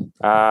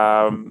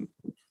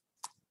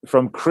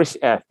from Chris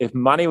F. If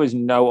money was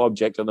no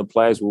object and the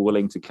players were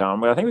willing to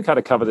come, well, I think we kind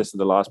of covered this in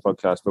the last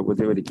podcast, but we'll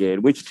do it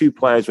again. Which two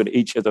players would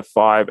each of the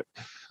 5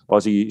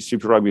 Aussie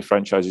Super Rugby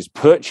franchises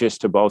purchase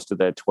to bolster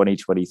their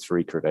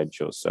 2023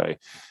 credentials? So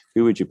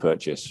who would you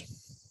purchase?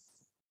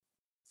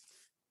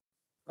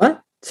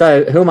 What?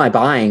 So who am I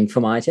buying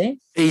for my team?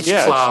 Each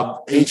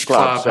club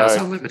has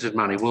so, unlimited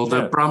money. Well,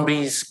 the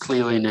Brumbies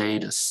clearly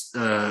need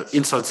an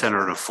inside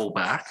centre and a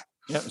fullback.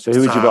 Yeah. So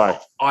who would you buy?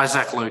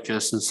 Isaac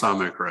Lucas and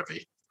Samu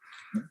Karevi.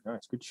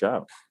 That's good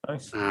shout.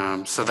 Nice.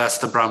 So that's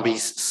the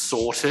Brumbies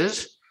sorted.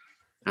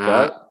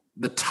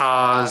 The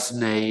Tars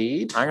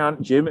need. Hang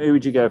on, Jim. Who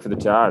would you go for the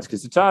Tars?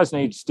 Because the Tars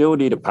still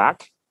need a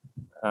pack.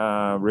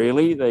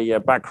 Really,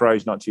 the back row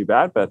is not too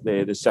bad, but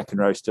the second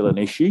row is still an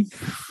issue.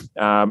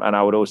 And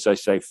I would also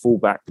say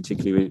fullback,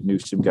 particularly with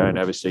Newsom going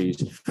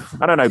overseas.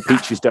 I don't know.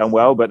 Peach has done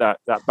well, but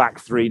that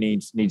back three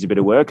needs a bit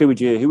of work. Who would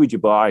you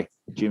buy,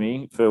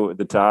 Jimmy, for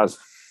the Tars?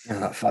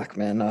 Oh fuck,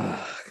 man!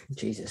 Oh,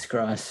 Jesus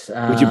Christ!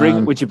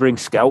 Would you bring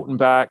Skelton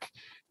back?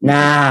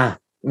 Nah.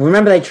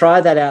 Remember they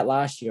tried that out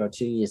last year or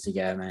 2 years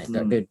ago, mate.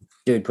 That good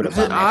dude put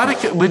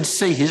a we'd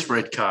see his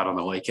red card on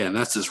the weekend.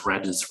 That's as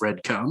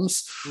red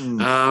comes.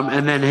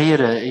 And then he had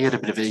a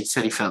bit of it. He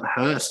said he felt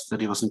hurt that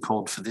he wasn't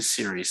called for this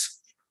series.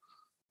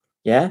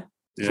 Yeah.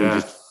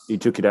 So he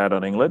took it out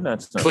on England.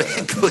 That's not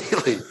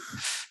clearly.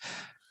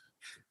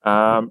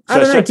 I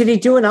don't know. Did he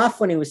do enough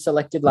when he was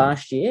selected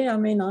last year? I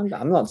mean,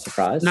 I'm not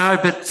surprised. No,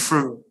 but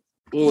from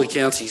all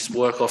accounts, his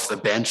work off the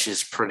bench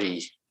is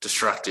pretty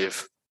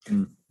destructive.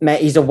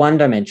 Mate, he's a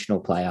one-dimensional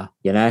player,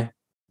 you know.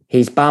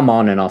 He's bum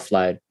on and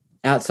offload.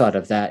 Outside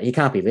of that, he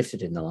can't be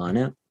lifted in the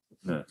line-out.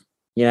 No.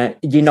 You know,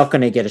 you're not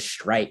going to get a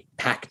straight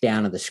pack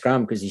down of the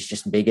scrum because he's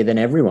just bigger than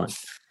everyone.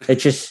 It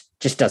just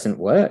doesn't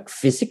work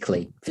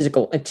physically.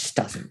 It just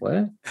doesn't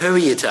work. Who are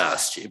you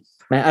tasked, Jim?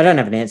 Mate, I don't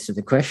have an answer to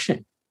the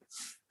question.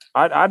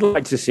 I'd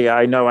like to see.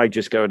 I know I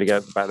just go to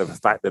get back to the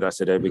fact that I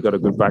said we've got a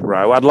good back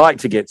row. I'd like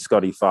to get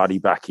Scotty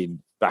Fardy back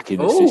in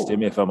the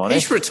system, if I'm honest.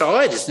 He's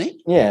retired, isn't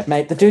he? Yeah,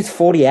 mate. The dude's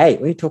 48.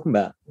 What are you talking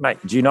about?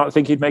 Mate, do you not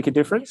think he'd make a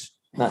difference?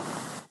 No.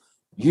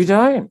 You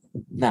don't?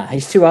 Nah,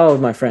 he's too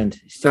old, my friend.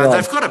 He's too old.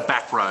 They've got a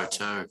back row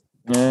too.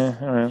 Yeah,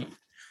 all right.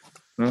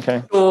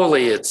 Okay.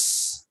 Surely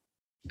it's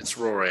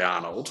Rory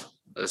Arnold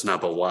as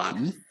number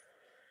one.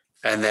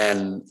 And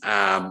then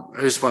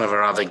who's one of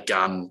our other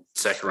gun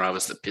second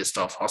rowers that pissed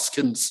off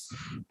Hoskins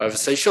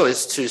overseas? Surely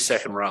it's 2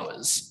 second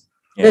rowers.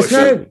 Yeah,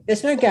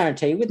 there's no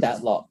guarantee with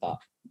that lot, but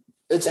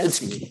it's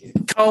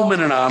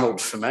Coleman and Arnold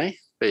for me.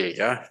 There you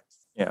go.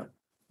 Yeah.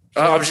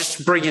 I was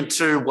just bringing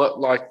 2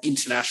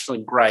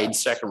 internationally grade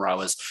second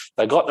rowers.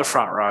 They got the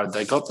front row,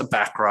 they got the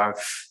back row.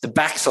 The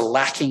backs are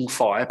lacking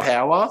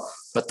firepower,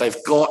 but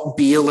they've got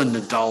Beale and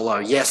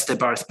Nadolo. Yes, they're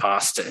both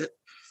past it,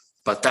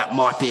 but that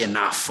might be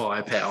enough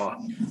firepower.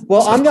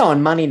 Well, I'm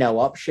going money, no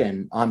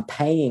option. I'm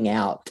paying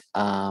out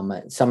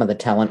some of the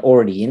talent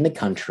already in the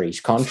country's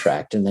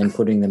contract and then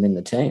putting them in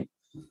the team.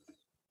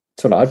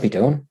 That's what I'd be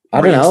doing.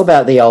 I don't know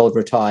about the old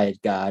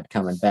retired guard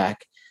coming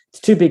back. It's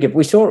too big.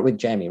 We saw it with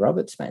Jamie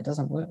Roberts, man. It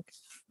doesn't work.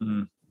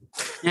 Mm.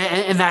 Yeah,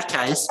 in that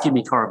case, give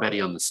me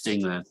Corabetti on the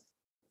sting then.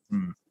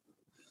 Mm.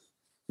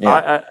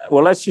 Yeah.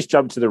 Well, let's just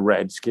jump to the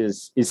Reds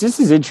because this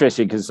is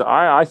interesting because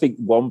I think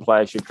one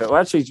player should go.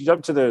 Well, actually,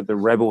 jump to the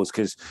Rebels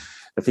because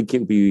I think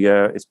it'd be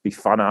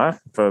funner.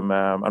 From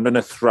I'm going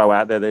to throw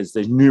out there. There's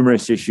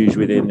numerous issues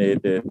within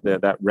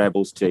that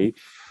Rebels team.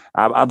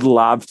 I'd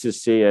love to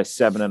see a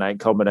 7 and 8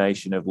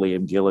 combination of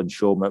Liam Gill and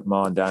Sean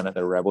McMahon down at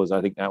the Rebels.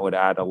 I think that would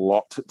add a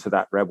lot to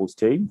that Rebels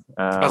team.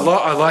 I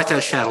like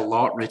that shout a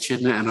lot,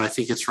 Richard, and I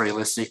think it's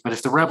realistic. But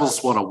if the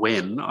Rebels want to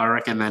win, I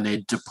reckon they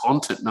need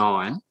DuPont at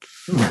 9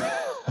 and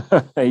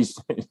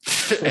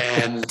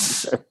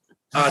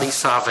Artie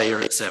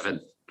Savia at 7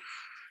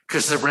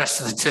 because the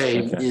rest of the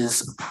team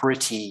is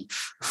pretty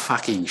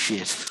fucking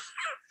shit.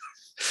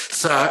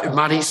 So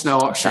money's no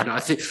option.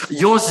 I think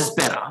yours is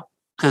better.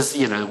 Because,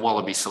 the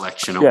Wallaby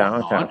selection and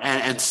whatnot,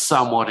 and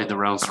somewhat in the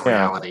realms of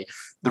reality.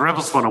 The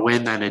Rebels want to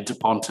win, they need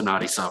DuPont and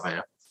Artie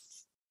Savia.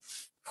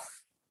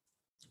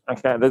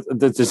 Okay,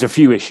 there's a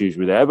few issues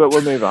with there, but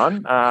we'll move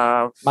on.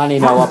 Money,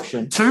 no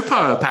option.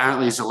 Tupou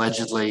apparently is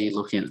allegedly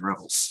looking at the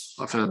Rebels.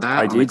 I've heard that.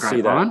 I did see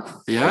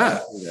that.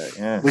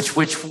 Yeah. Which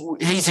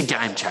he's a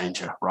game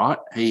changer, right?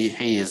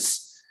 He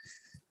is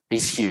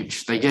He's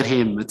huge. They get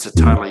him, it's a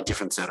totally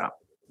different setup.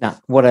 No,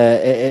 what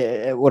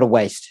a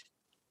waste.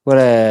 What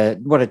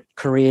a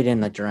career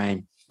in the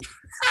drain.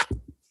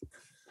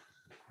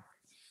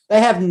 They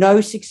have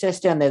no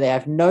success down there. They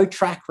have no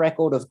track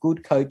record of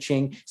good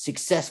coaching,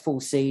 successful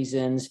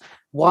seasons.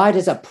 Why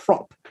does a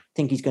prop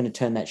think he's going to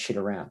turn that shit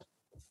around?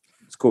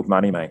 It's called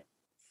money, mate.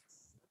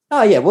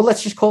 Oh, yeah. Well,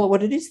 let's just call it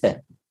what it is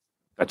then.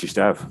 That you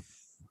have.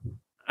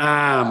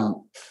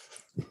 Um,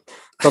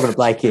 Talking to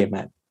Blake here,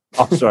 mate.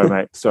 Oh, sorry,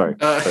 mate. Sorry.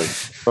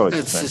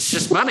 Apologies, it's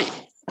just money.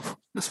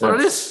 That's what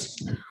it is.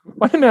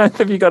 What on earth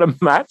have you got a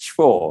match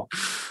for?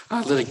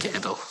 I lit a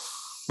candle.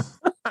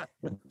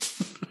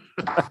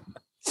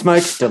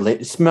 Smoke's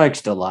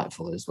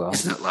delightful as well.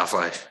 Isn't it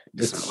lovely?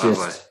 It's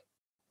lovely?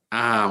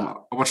 I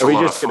watch a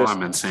lot of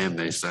Fireman Sam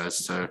these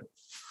days too.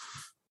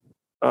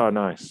 Oh,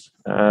 nice.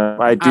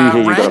 I do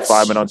hear you got a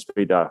fireman on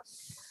speed dial.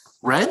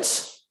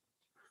 Reds?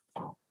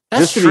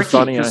 That's just to be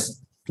funny,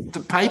 the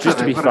paper just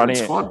to be funny.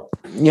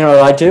 You know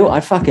what I do? I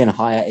fucking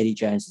hire Eddie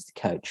Jones as the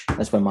coach.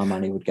 That's where my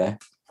money would go.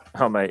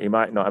 Oh, mate, he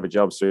might not have a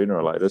job sooner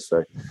or later.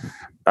 So,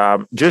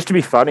 just to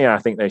be funny, I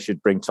think they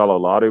should bring Tolo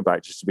Ladu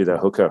back just to be their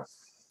hooker.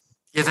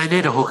 Yeah, they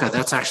need a hooker.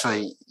 That's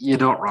actually, you're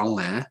not wrong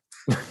there.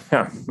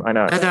 Yeah, I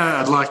know.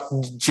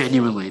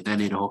 Genuinely, they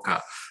need a hooker.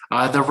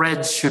 The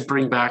Reds should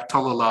bring back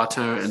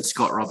Tololatu and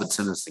Scott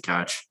Robertson as the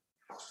coach.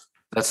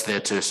 That's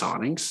their two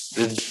signings.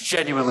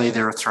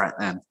 They're a threat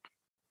then.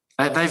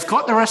 They've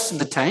got the rest of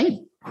the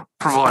team,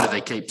 provided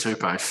they keep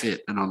Tupou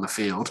fit and on the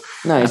field.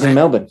 No, he's in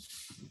Melbourne.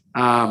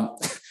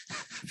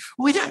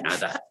 We don't know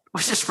that.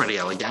 We're just spreading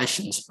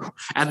allegations.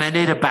 And they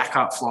need a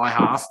backup fly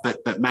half,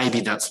 but maybe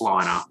that's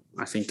Liner.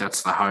 I think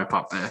that's the hope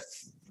up there.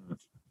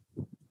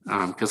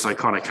 Because they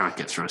kind of can't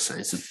get through a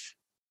season.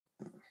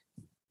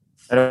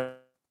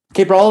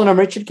 Keep rolling them,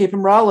 Richard. Keep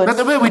them rolling. But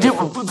the way we did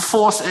with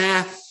Force,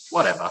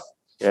 whatever.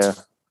 Yeah.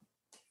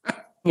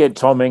 Get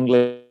Tom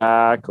English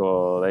back,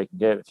 or they can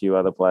get a few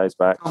other players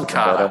back. Tom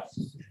Carter.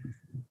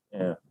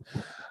 Yeah.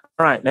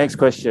 All right, next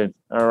question.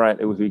 All right,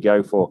 what we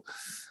go for?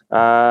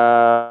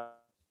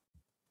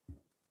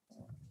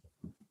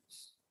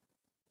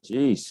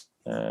 Geez.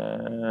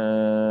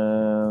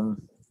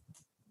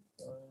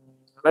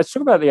 Let's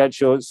talk about the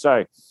actual.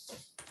 So,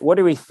 what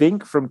do we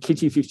think from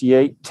Kitty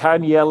 58?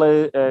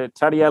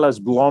 Taniella's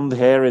blonde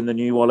hair in the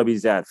new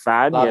Wallabies ad.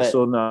 Fan, love yes it.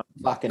 or no?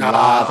 Fucking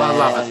love it. I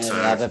love it too.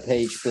 Love a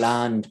peach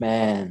blonde,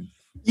 man.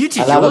 You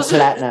did I love yours. a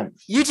platinum.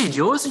 You did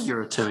yours a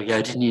year or two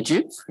ago, didn't you,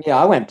 Jim? Yeah,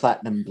 I went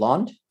platinum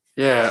blonde.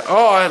 Yeah.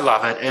 Oh, I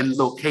love it. And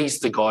look, he's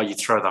the guy you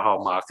throw the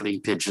whole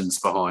marketing pigeons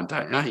behind,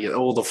 don't you? You get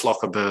all the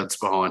flock of birds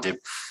behind him.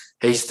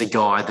 He's the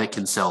guy that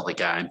can sell the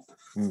game.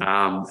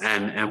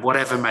 And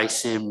whatever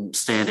makes him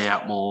stand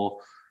out more,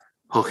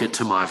 hook it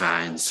to my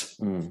veins.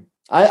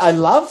 I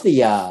love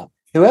the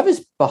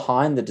whoever's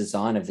behind the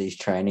design of these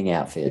training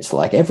outfits.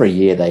 Like every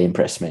year they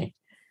impress me.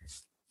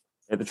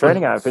 Yeah, the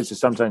training outfits are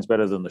sometimes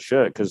better than the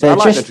shirt because I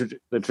like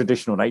the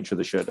traditional nature of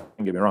the shirt.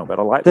 Don't get me wrong, but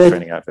I like the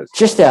training outfits.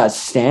 Just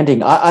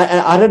outstanding.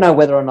 I don't know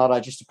whether or not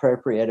I just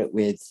appropriate it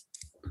with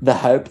the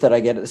hope that I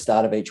get at the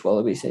start of each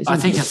Wallaby season. I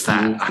think it's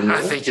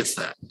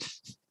that.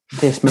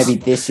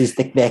 This is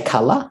their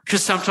colour.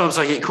 Because sometimes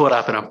I get caught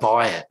up and I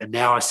buy it, and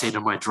now I see it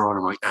in my drawer and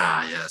I'm like,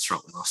 yeah, that's right,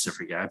 we lost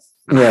every game.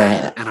 And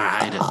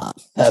I hate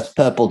it.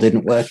 Purple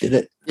didn't work, did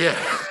it? Yeah.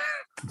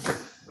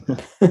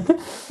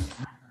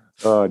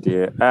 Oh,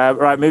 dear.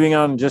 Right, moving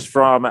on just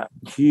from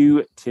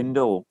Hugh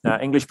Tyndall.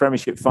 English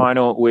Premiership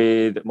final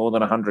with more than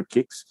 100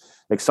 kicks.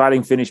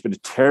 Exciting finish, but a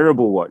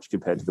terrible watch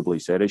compared to the Blue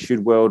Setters.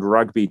 Should World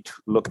Rugby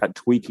look at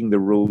tweaking the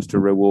rules to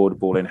reward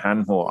ball in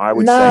hand more? I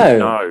would say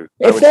no.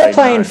 If they're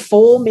playing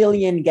 4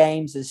 million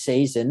games a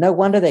season, no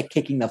wonder they're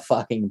kicking the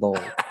fucking ball.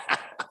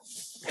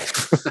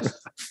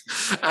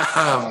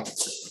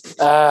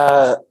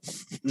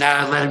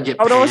 No, let him get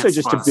I would also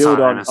just to build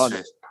on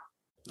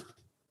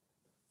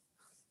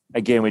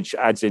again, which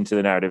adds into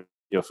the narrative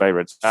your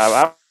favourites.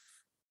 It's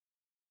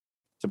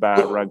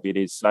about rugby. It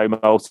is so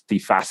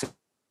multifaceted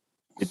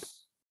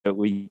that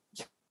we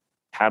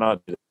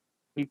cannot.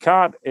 You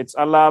can't.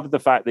 I love the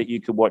fact that you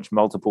can watch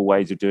multiple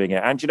ways of doing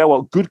it. And you know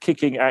what? Good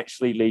kicking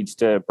actually leads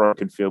to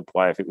broken field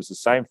play. If it was the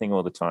same thing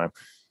all the time,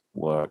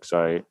 work.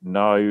 So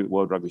no,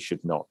 World Rugby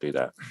should not do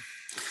that.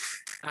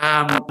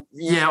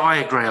 Yeah, I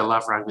agree. I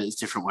love rugby. There's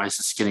different ways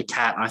to skin a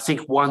cat. And I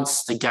think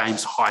once the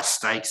game's high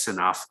stakes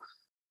enough,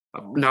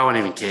 no one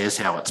even cares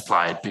how it's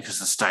played because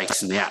the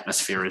stakes and the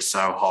atmosphere is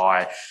so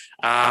high.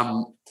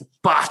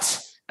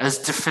 But as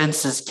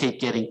defences keep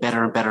getting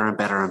better and better and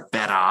better and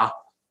better,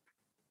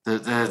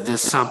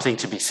 there's something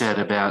to be said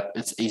about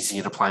it's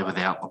easier to play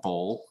without the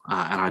ball,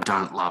 and I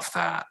don't love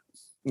that.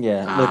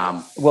 Yeah,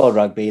 look, World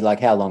Rugby, like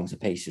how long's a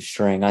piece of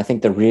string? I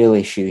think the real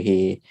issue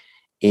here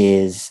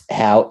is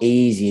how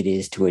easy it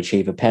is to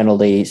achieve a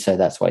penalty, so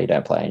that's why you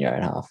don't play in your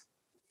own half.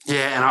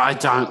 Yeah, and I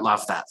don't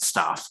love that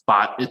stuff,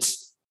 but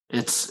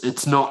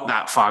it's not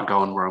that far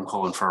gone where I'm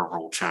calling for a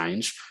rule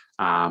change.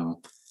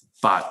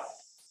 But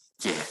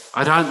yeah,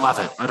 I don't love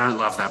it. I don't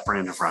love that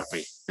brand of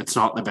rugby. It's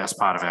not the best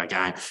part of our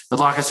game. But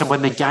like I said,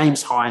 when the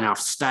game's high enough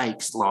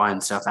stakes lie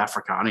in South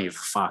Africa, I don't give a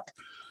fuck.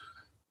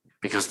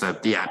 because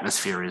the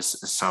atmosphere is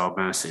so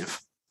immersive.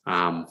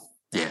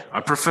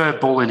 I prefer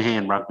ball in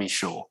hand rugby,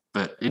 sure,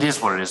 but it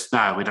is what it is.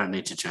 No, we don't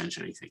need to change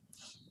anything.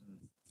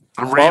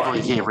 I'm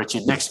rambling here,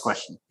 Richard. Next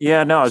question.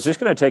 Yeah, no, I was just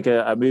going to take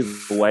a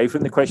move away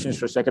from the questions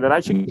for a second and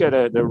actually go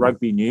to the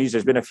rugby news.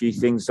 There's been a few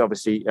things,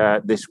 obviously,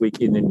 this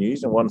week in the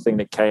news, and one thing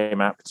that came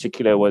out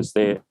particular was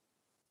the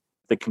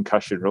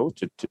concussion rule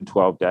to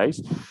 12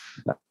 days,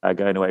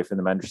 going away from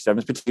the mandatory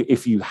sevens. Particularly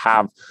if you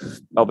have,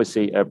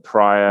 obviously, a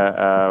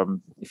prior,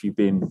 if you've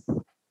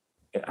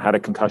had a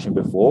concussion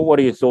before. What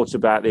are your thoughts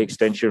about the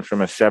extension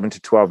from a 7 to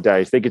 12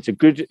 days? Think it's a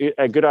good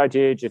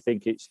idea? Do you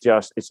think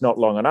it's not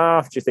long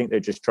enough? Do you think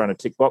they're just trying to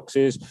tick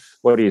boxes?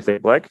 What do you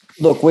think, Blake?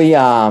 Look, we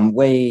are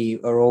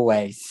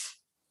always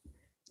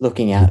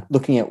looking at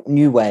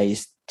new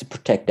ways to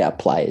protect our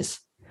players.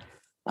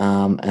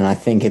 And I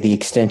think the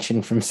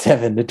extension from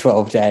 7 to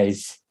 12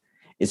 days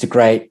is a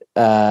great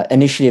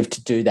initiative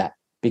to do that,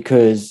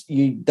 because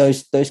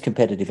those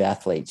competitive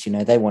athletes,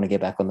 they want to get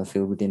back on the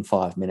field within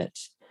 5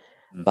 minutes.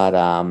 But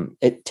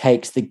it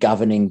takes the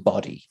governing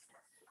body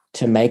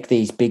to make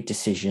these big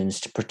decisions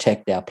to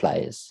protect our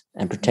players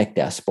and protect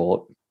our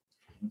sport.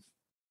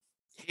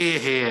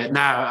 Here.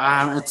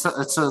 No,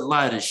 it's a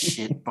load of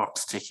shit,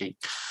 box ticking.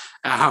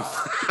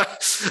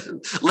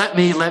 Let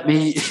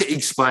me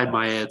explain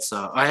my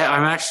answer.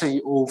 I'm actually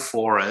all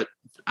for it.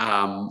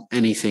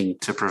 Anything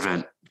to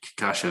prevent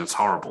concussion. It's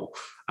horrible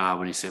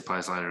when you see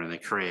players later in their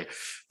career.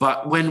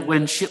 But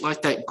when shit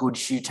like that good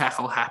shoe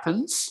tackle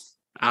happens,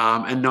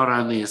 and not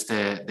only is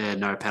there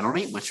no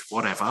penalty, which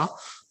whatever,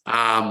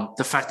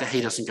 the fact that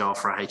he doesn't go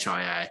off for a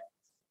HIA,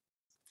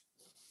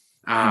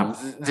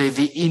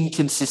 the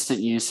inconsistent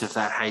use of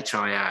that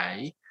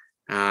HIA,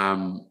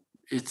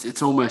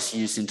 it's almost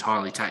used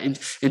entirely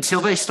until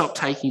they stop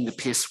taking the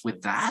piss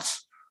with that.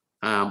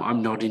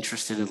 I'm not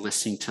interested in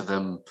listening to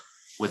them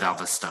with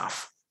other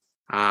stuff.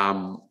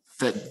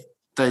 That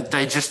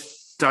they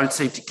just don't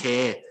seem to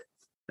care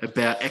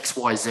about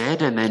XYZ,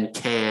 and then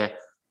care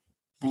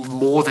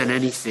more than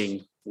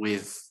anything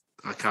with,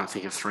 I can't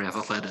think of 3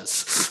 other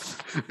letters,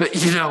 but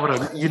you know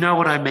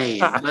what I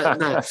mean.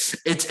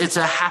 It's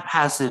a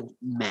haphazard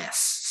mess.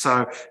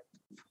 So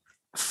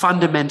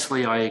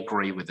fundamentally, I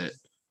agree with it,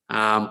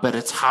 but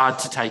it's hard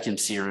to take him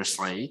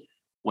seriously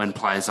when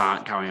players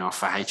aren't going off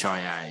for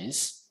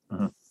HIAs.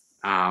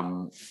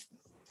 Mm-hmm.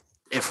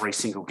 Every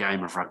single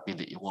game of rugby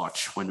that you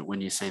watch, when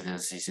you see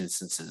there's these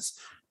instances,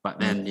 but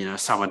then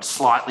someone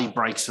slightly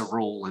breaks a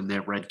rule and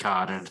they're red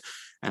carded.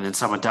 And then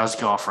someone does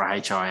go off for a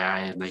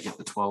HIA and they get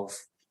the 12.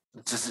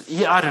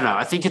 I don't know.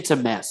 I think it's a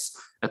mess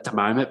at the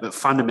moment, but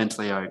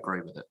fundamentally, I agree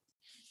with it.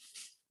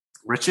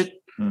 Richard?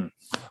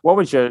 What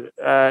was your...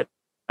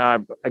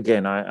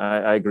 again,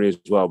 I agree as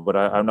well, but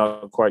I'm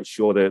not quite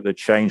sure the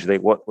change,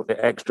 what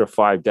the extra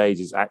 5 days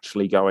is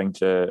actually going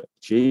to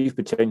achieve,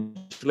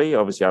 potentially.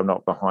 Obviously, I'm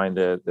not behind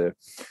the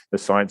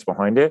science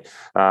behind it,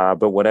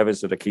 but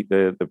whatever's to keep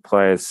the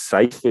players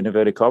safe, in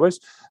inverted commas,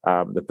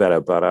 the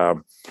better.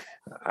 But...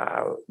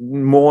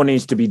 more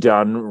needs to be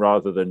done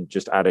rather than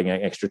just adding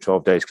an extra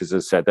 12 days, because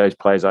as I said, those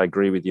players, I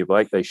agree with you,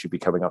 Blake, they should be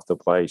coming off the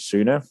play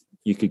sooner.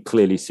 You could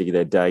clearly see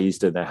they're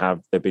dazed and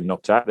they've been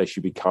knocked out. They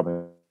should be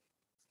coming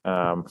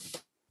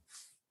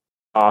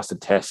asked a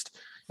test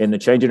in the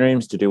changing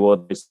rooms to do all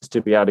this to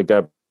be able to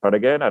go out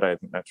again. I don't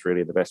think that's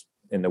really the best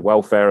in the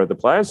welfare of the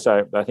players.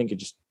 So I think it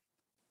just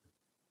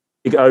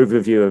big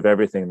overview of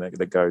everything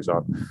that goes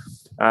on.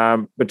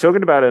 But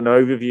talking about an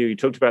overview, you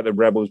talked about the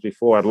Rebels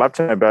before. I'd love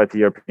to know both of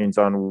your opinions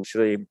on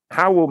actually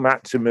how will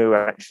Matt Tamu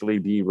actually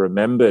be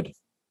remembered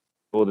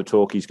for the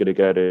talk he's going to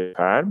go to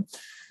Japan?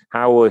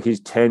 How will his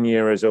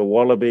tenure as a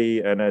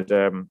Wallaby and as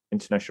an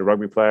international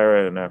rugby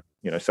player and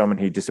someone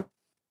he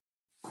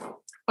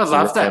I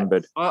love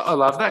that. I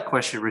love that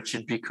question,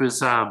 Richard,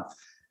 because I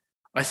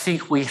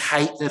think we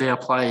hate that our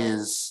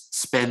players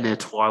spend their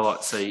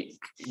twilight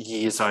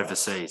years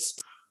overseas.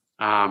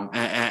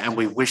 And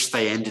we wish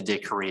they ended their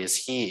careers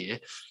here.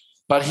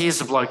 But here's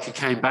a bloke who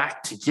came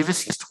back to give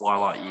us his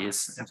twilight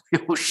years, and we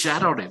all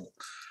shat on him.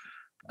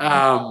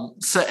 And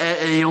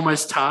he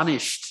almost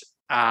tarnished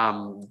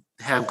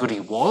how good he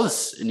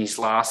was in his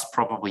last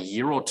probably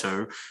year or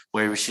two,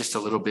 where he was just a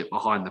little bit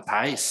behind the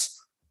pace.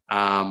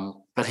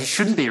 But he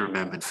shouldn't be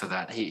remembered for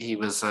that. He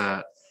was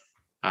a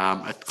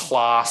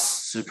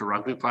class Super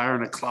Rugby player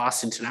and a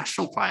class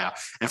international player.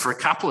 And for a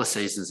couple of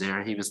seasons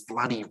there, he was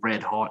bloody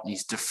red hot, and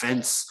his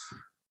defence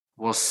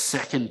was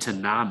second to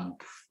none,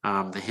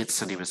 the hits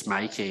that he was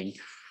making.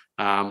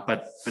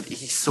 But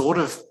he's sort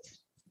of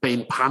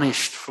been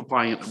punished for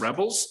playing at the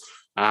Rebels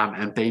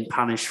and been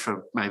punished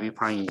for maybe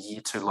playing a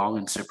year too long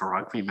in Super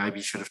Rugby. Maybe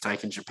he should have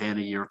taken Japan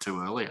a year or two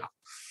earlier.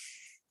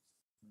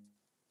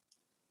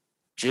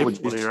 Jim,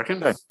 what do you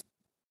reckon?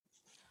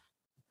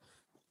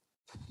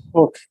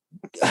 Look,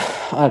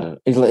 I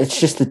don't know. It's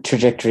just the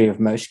trajectory of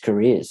most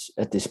careers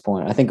at this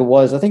point. I think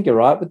you're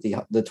right with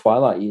the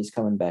twilight years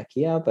coming back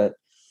here, but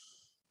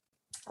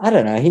I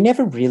don't know. He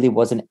never really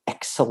was an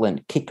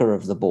excellent kicker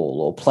of the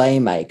ball or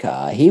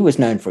playmaker. He was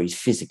known for his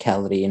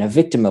physicality and a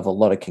victim of a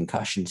lot of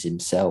concussions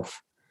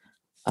himself.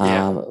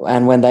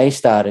 And when they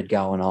started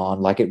going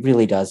on, like it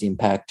really does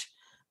impact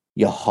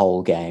your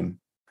whole game.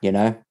 You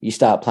know, you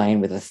start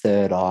playing with a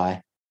third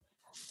eye,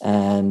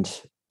 and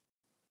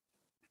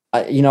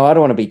I don't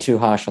want to be too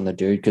harsh on the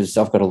dude because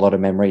I've got a lot of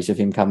memories of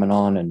him coming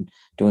on and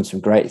doing some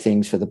great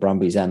things for the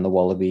Brumbies and the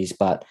Wallabies.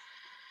 But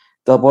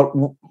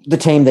the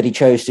team that he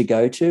chose to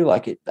go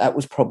to, that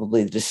was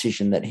probably the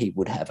decision that he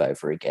would have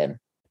over again.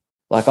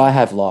 Like, I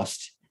have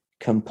lost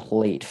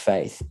complete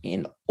faith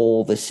in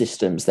all the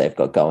systems they've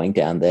got going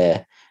down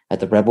there at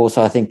the Rebels.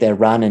 I think they're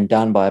run and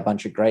done by a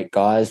bunch of great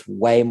guys,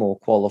 way more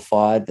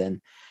qualified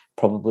than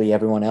probably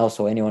everyone else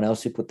or anyone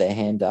else who put their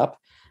hand up.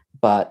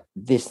 But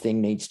this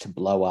thing needs to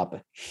blow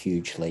up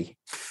hugely.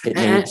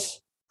 No,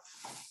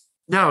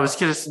 I was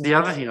going to say, the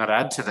other thing I'd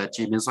add to that,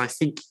 Jim, is I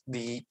think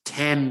the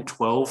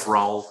 10-12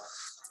 role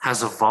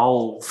has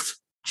evolved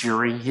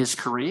during his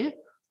career.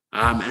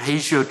 And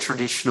he's your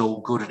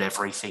traditional good at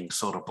everything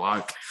sort of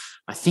bloke.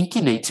 I think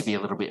you need to be a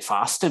little bit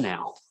faster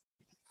now.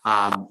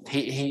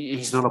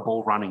 He's not a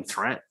ball running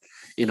threat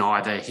in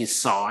either his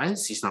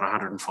size, he's not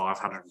 105,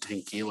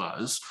 110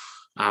 kilos,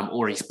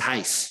 or his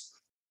pace.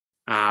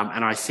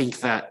 And I think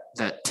that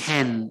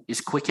 10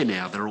 is quicker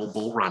now. They're all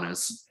ball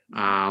runners,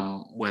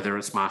 whether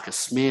it's Marcus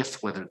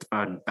Smith, whether it's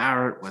Bowden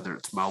Barrett, whether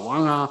it's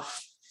Mo'unga,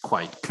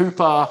 Quade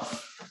Cooper,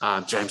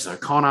 James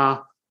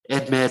O'Connor,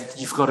 Edmed.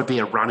 You've got to be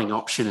a running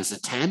option as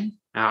a 10.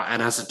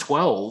 And as a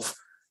 12,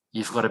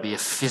 you've got to be a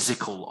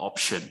physical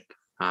option.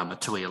 A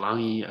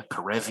Tuialangi, a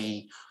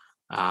Karevi,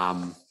 a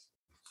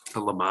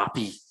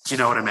Lamapi. Do you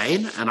know what I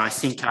mean? And I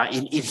think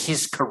in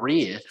his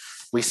career,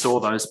 we saw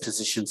those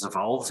positions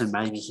evolve, and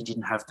maybe he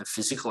didn't have the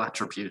physical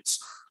attributes.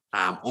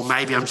 Or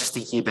maybe I'm just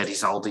thinking about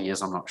his older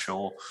years, I'm not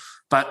sure.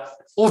 But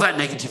all that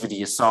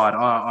negativity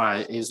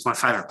aside, he was my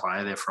favourite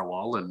player there for a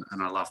while, and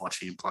I love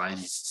watching him play, and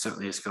he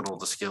certainly has got all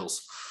the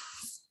skills.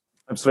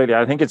 Absolutely.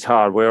 I think it's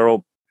hard.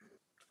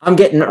 I'm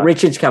getting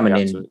Richard's coming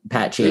in,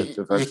 Patchy.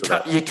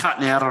 You're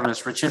cutting out on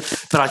us, Richard.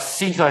 But I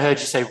think I heard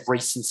you say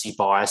recency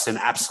bias, and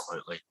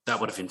absolutely, that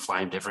would have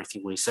inflamed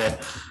everything we said.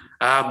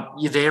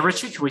 You there,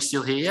 Richard? Can we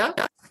still hear you?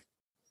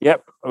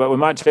 Yep. Well, we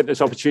might take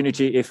this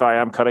opportunity, if I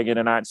am cutting in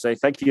and out, to say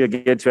thank you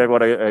again to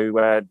everyone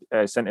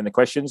who sent in the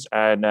questions.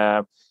 And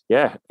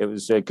it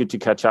was good to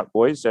catch up,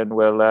 boys. And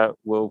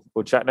we'll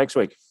chat next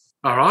week.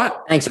 All right.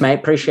 Thanks, mate.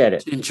 Appreciate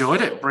it.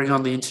 Enjoyed it. Bring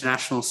on the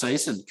international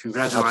season.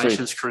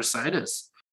 Congratulations, Crusaders.